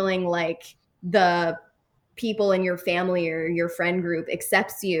not feeling like the people in your family or your friend group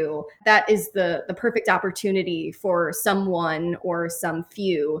accepts you, that is the perfect opportunity for someone or some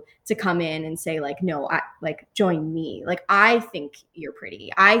few to come in and say like, no, I like join me. Like, I think you're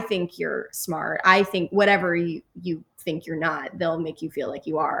pretty. I think you're smart. I think whatever you think you're not, they'll make you feel like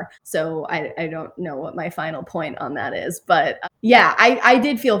you are. So I don't know what my final point on that is, but yeah, I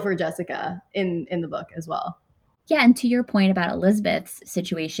did feel for Jessica in the book as well. Yeah, and to your point about Elizabeth's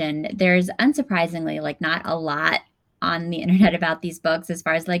situation, there's unsurprisingly like not a lot on the internet about these books as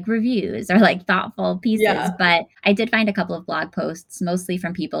far as like reviews or like thoughtful pieces. Yeah. But I did find a couple of blog posts, mostly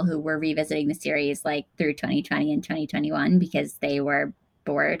from people who were revisiting the series like through 2020 and 2021 because they were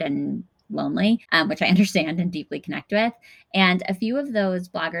bored and lonely, which I understand and deeply connect with. And a few of those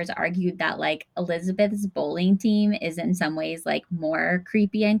bloggers argued that like Elizabeth's bowling team is in some ways like more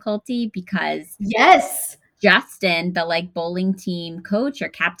creepy and culty because yes, Justin, the like bowling team coach or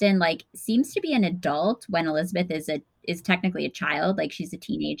captain, like seems to be an adult when Elizabeth is technically a child, like she's a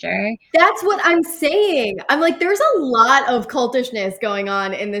teenager. That's what I'm saying. I'm like, there's a lot of cultishness going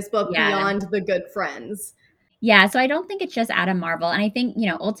on in this book beyond the good friends. Yeah, so I don't think it's just Adam Marvel. And I think,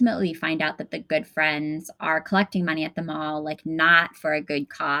 ultimately you find out that the good friends are collecting money at the mall, like not for a good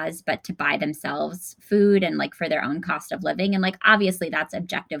cause, but to buy themselves food and like for their own cost of living. And like obviously that's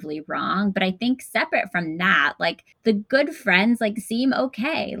objectively wrong. But I think separate from that, like the good friends like seem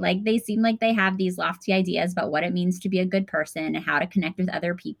okay. Like they seem like they have these lofty ideas about what it means to be a good person and how to connect with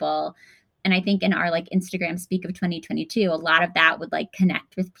other people. And I think in our like Instagram speak of 2022, a lot of that would like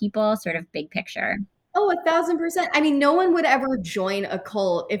connect with people, sort of big picture. Oh, 1,000%. I mean, no one would ever join a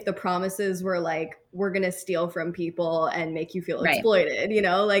cult if the promises were like, we're going to steal from people and make you feel Right. exploited,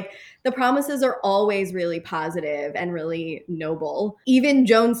 Like the promises are always really positive and really noble. Even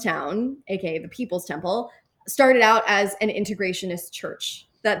Jonestown, aka the People's Temple, started out as an integrationist church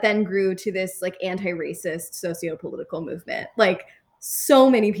that then grew to this like anti-racist socio-political movement. Like so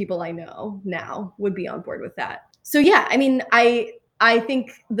many people I know now would be on board with that. So yeah, I mean, I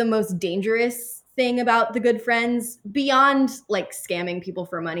think the most dangerous thing about the good friends beyond like scamming people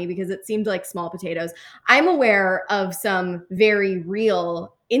for money, because it seemed like small potatoes, I'm aware of some very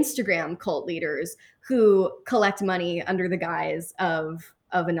real Instagram cult leaders who collect money under the guise of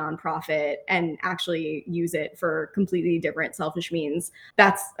a nonprofit and actually use it for completely different selfish means.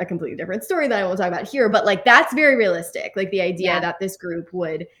 That's a completely different story that I won't talk about here, but like that's very realistic. Like the idea Yeah. that this group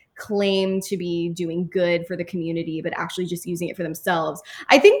would claim to be doing good for the community, but actually just using it for themselves.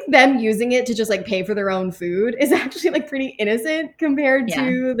 I think them using it to just like pay for their own food is actually like pretty innocent compared Yeah.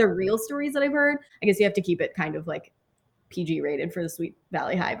 to the real stories that I've heard. I guess you have to keep it kind of like PG rated for the Sweet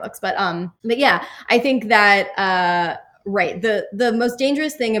Valley High books. But yeah, I think that right. The most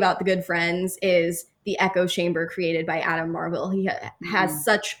dangerous thing about the Good Friends is the echo chamber created by Adam Marvel. He has Mhm.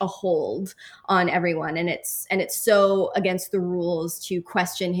 such a hold on everyone, and it's so against the rules to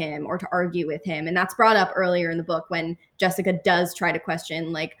question him or to argue with him. And that's brought up earlier in the book when Jessica does try to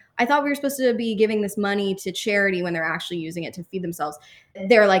question, like, I thought we were supposed to be giving this money to charity when they're actually using it to feed themselves.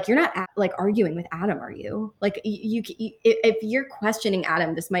 They're like, you're not like arguing with Adam, are you? Like, if you're questioning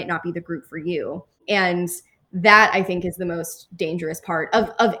Adam, this might not be the group for you. And that I think is the most dangerous part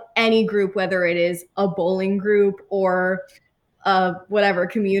of any group, whether it is a bowling group or whatever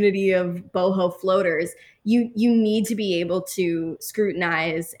community of boho floaters. You need to be able to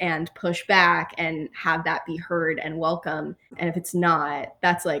scrutinize and push back and have that be heard and welcome. And if it's not,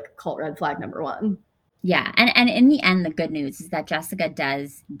 that's like cult red flag number one. Yeah, and in the end, the good news is that Jessica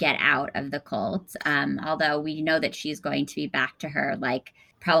does get out of the cult, although we know that she's going to be back to her, like,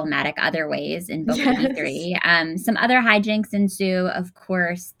 problematic other ways in book Yes. 83. Some other hijinks ensue. Of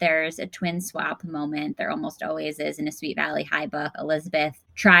course, there's a twin swap moment. There almost always is in a Sweet Valley High book. Elizabeth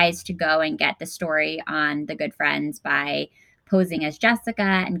tries to go and get the story on the Good Friends by posing as Jessica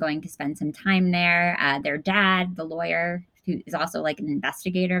and going to spend some time there. Their dad, the lawyer, who is also like an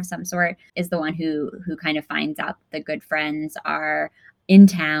investigator of some sort, is the one who kind of finds out the Good Friends are in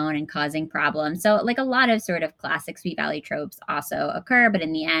town and causing problems. So like a lot of sort of classic Sweet Valley tropes also occur, but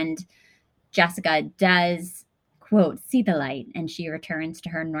in the end, Jessica does, quote, see the light, and she returns to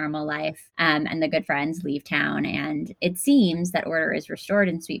her normal life. And the Good Friends leave town, and it seems that order is restored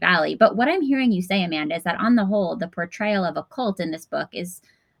in Sweet Valley. But what I'm hearing you say, Amanda, is that on the whole, the portrayal of a cult in this book is,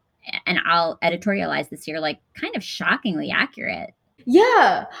 and I'll editorialize this here, like kind of shockingly accurate.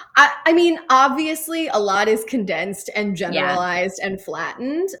 Yeah. I mean, obviously, a lot is condensed and Yeah. generalized and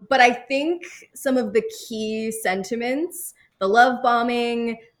flattened, but I think some of the key sentiments, the love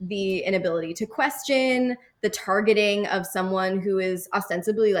bombing, the inability to question, the targeting of someone who is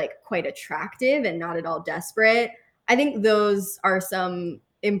ostensibly like quite attractive and not at all desperate, I think those are some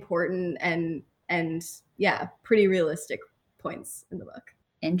important and yeah, pretty realistic points in the book.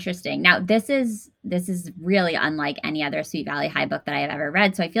 Interesting. Now, this is really unlike any other Sweet Valley High book that I have ever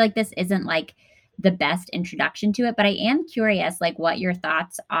read. So I feel like this isn't like the best introduction to it, but I am curious like what your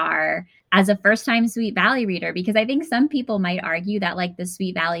thoughts are as a first-time Sweet Valley reader, because I think some people might argue that like the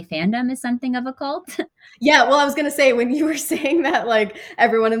Sweet Valley fandom is something of a cult. Yeah, well, I was gonna say when you were saying that, like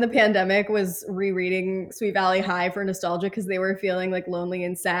everyone in the pandemic was rereading Sweet Valley High for nostalgia because they were feeling like lonely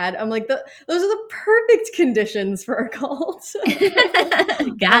and sad. I'm like, those are the perfect conditions for a cult.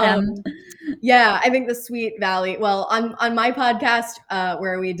 Got him. um, yeah, I think the Sweet Valley. Well, on my podcast,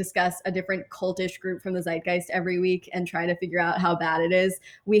 where we discuss a different cultish group from the zeitgeist every week and try to figure out how bad it is,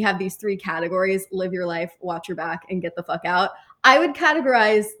 we have these three categories: live your life, watch your back, and get the fuck out. I would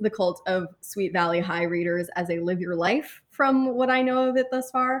categorize the cult of Sweet Valley High readers as a live your life from what I know of it thus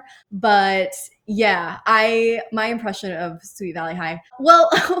far. But yeah, my impression of Sweet Valley High. Well,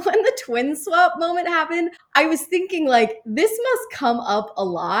 when the twin swap moment happened, I was thinking like this must come up a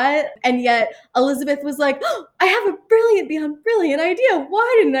lot. And yet Elizabeth was like, oh, I have a brilliant beyond brilliant idea.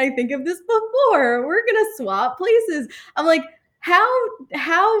 Why didn't I think of this before? We're gonna swap places. I'm like, how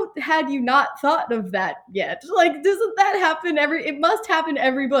had you not thought of that yet? Like, doesn't that happen it must happen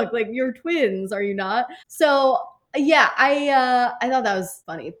every book. Like, you're twins, are you not? So yeah, I thought that was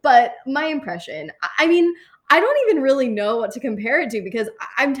funny. But my impression, I mean, I don't even really know what to compare it to because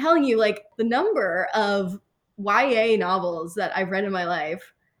I'm telling you, like, the number of YA novels that I've read in my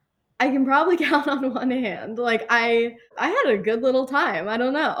life, I can probably count on one hand. Like I had a good little time. I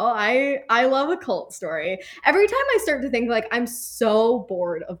don't know. I love a cult story. Every time I start to think like I'm so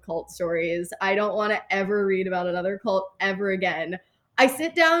bored of cult stories, I don't want to ever read about another cult ever again. I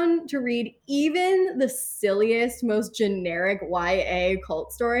sit down to read even the silliest, most generic YA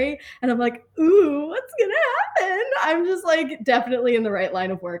cult story, and I'm like, ooh, what's gonna happen? I'm just like definitely in the right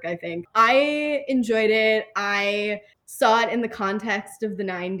line of work, I think. I enjoyed it. I saw it in the context of the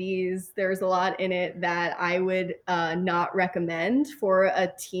 90s. There's a lot in it that I would not recommend for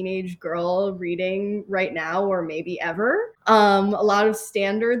a teenage girl reading right now or maybe ever. A lot of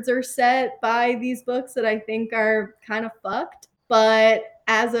standards are set by these books that I think are kind of fucked. But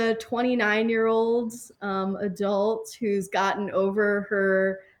as a 29-year-old adult who's gotten over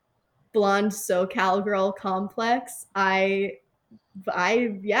her blonde SoCal girl complex, I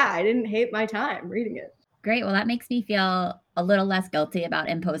didn't hate my time reading it. Great. Well, that makes me feel a little less guilty about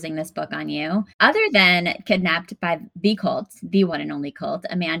imposing this book on you. Other than Kidnapped by the Cult, the one and only cult,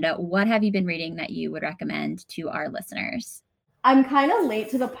 Amanda, what have you been reading that you would recommend to our listeners? I'm kind of late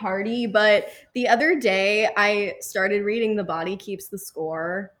to the party, but the other day I started reading The Body Keeps the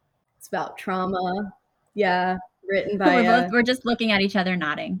Score. It's about trauma. Yeah, written by We're just looking at each other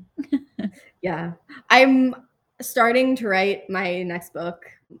nodding. Yeah. I'm starting to write my next book,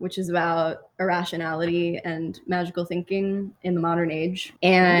 which is about irrationality and magical thinking in the modern age.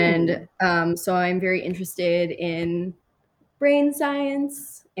 And so I'm very interested in brain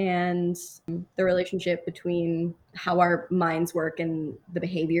science and the relationship between how our minds work and the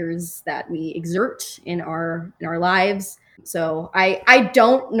behaviors that we exert in our lives. So I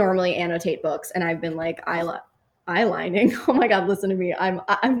don't normally annotate books, and I've been like eyelining. Oh my god, listen to me. I'm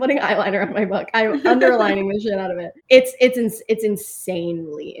putting eyeliner on my book. I'm underlining the shit out of it. It's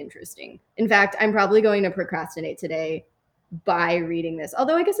insanely interesting. In fact, I'm probably going to procrastinate today by reading this.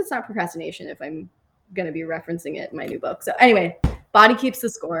 Although I guess it's not procrastination if I'm going to be referencing it in my new book. So anyway, Body Keeps the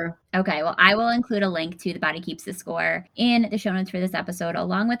Score. Okay, well, I will include a link to The Body Keeps the Score in the show notes for this episode,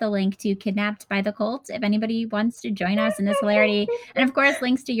 along with a link to Kidnapped by the Cult, if anybody wants to join us in this hilarity. And of course,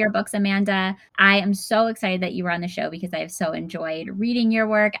 links to your books, Amanda. I am so excited that you were on the show because I have so enjoyed reading your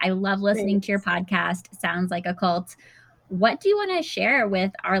work. I love listening to your podcast. Sounds like a cult. What do you want to share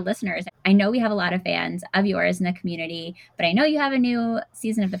with our listeners? I know we have a lot of fans of yours in the community, but I know you have a new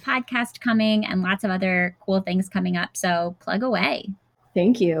season of the podcast coming and lots of other cool things coming up. So plug away.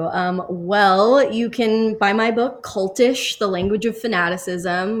 Thank you. Well, you can buy my book, Cultish, The Language of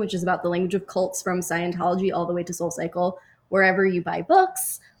Fanaticism, which is about the language of cults from Scientology all the way to SoulCycle, wherever you buy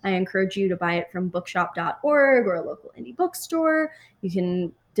books. I encourage you to buy it from bookshop.org or a local indie bookstore. You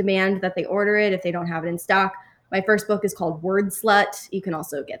can demand that they order it if they don't have it in stock. My first book is called Word Slut. You can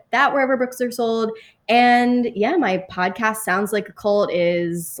also get that wherever books are sold. And yeah, my podcast, Sounds Like a Cult,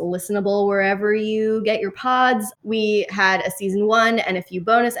 is listenable wherever you get your pods. We had a season 1 and a few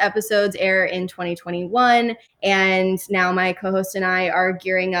bonus episodes air in 2021. And now my co-host and I are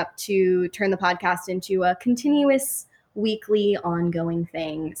gearing up to turn the podcast into a continuous weekly ongoing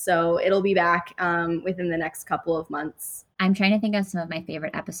thing. So it'll be back within the next couple of months. I'm trying to think of some of my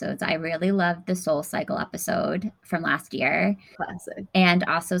favorite episodes. I really loved the SoulCycle episode from last year. Classic. And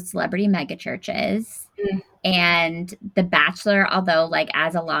also Celebrity Megachurches. And The Bachelor, although like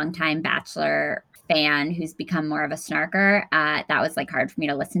as a longtime Bachelor fan who's become more of a snarker, that was like hard for me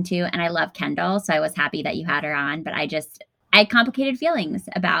to listen to. And I love Kendall, so I was happy that you had her on, but I had complicated feelings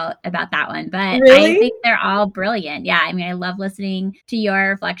about that one, but Really? I think they're all brilliant. Yeah, I mean, I love listening to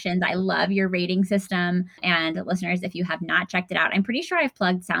your reflections. I love your rating system. And listeners, if you have not checked it out, I'm pretty sure I've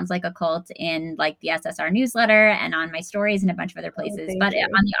plugged Sounds Like a Cult in like the SSR newsletter and on my stories and a bunch of other places. But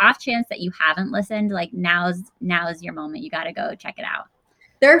on the off chance that you haven't listened, like now's your moment. You got to go check it out.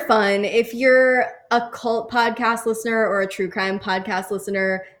 They're fun. If you're a cult podcast listener or a true crime podcast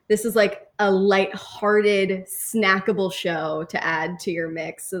listener, this is like a lighthearted, snackable show to add to your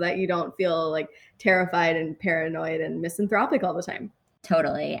mix so that you don't feel like terrified and paranoid and misanthropic all the time.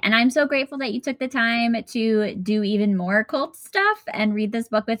 Totally. And I'm so grateful that you took the time to do even more cult stuff and read this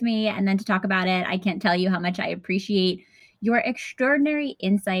book with me and then to talk about it. I can't tell you how much I appreciate your extraordinary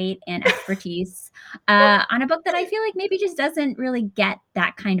insight and expertise on a book that I feel like maybe just doesn't really get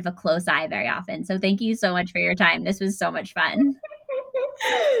that kind of a close eye very often. So thank you so much for your time. This was so much fun.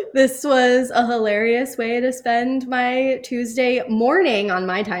 This was a hilarious way to spend my Tuesday morning on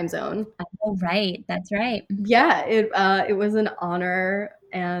my time zone. Oh, right. That's right. Yeah, it was an honor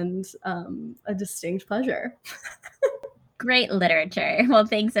and a distinct pleasure. Great literature. Well,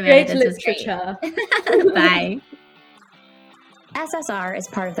 thanks, Amanda. Great This literature. was great. Bye. SSR is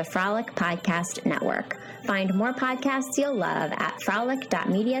part of the Frolic Podcast Network. Find more podcasts you'll love at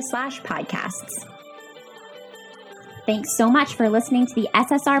frolic.media/podcasts. Thanks so much for listening to the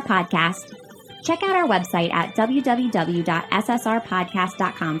SSR Podcast. Check out our website at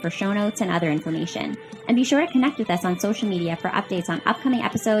www.ssrpodcast.com for show notes and other information. And be sure to connect with us on social media for updates on upcoming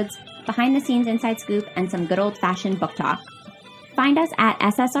episodes, behind-the-scenes inside scoop, and some good old-fashioned book talk. Find us at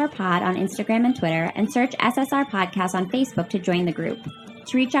SSR Pod on Instagram and Twitter, and search SSR Podcast on Facebook to join the group.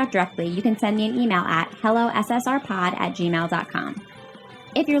 To reach out directly, you can send me an email at hellossrpod@gmail.com.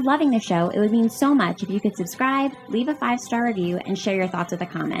 If you're loving the show, it would mean so much if you could subscribe, leave a 5-star review, and share your thoughts with a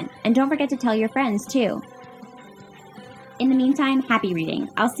comment. And don't forget to tell your friends, too. In the meantime, happy reading.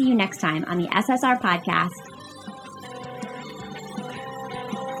 I'll see you next time on the SSR Podcast.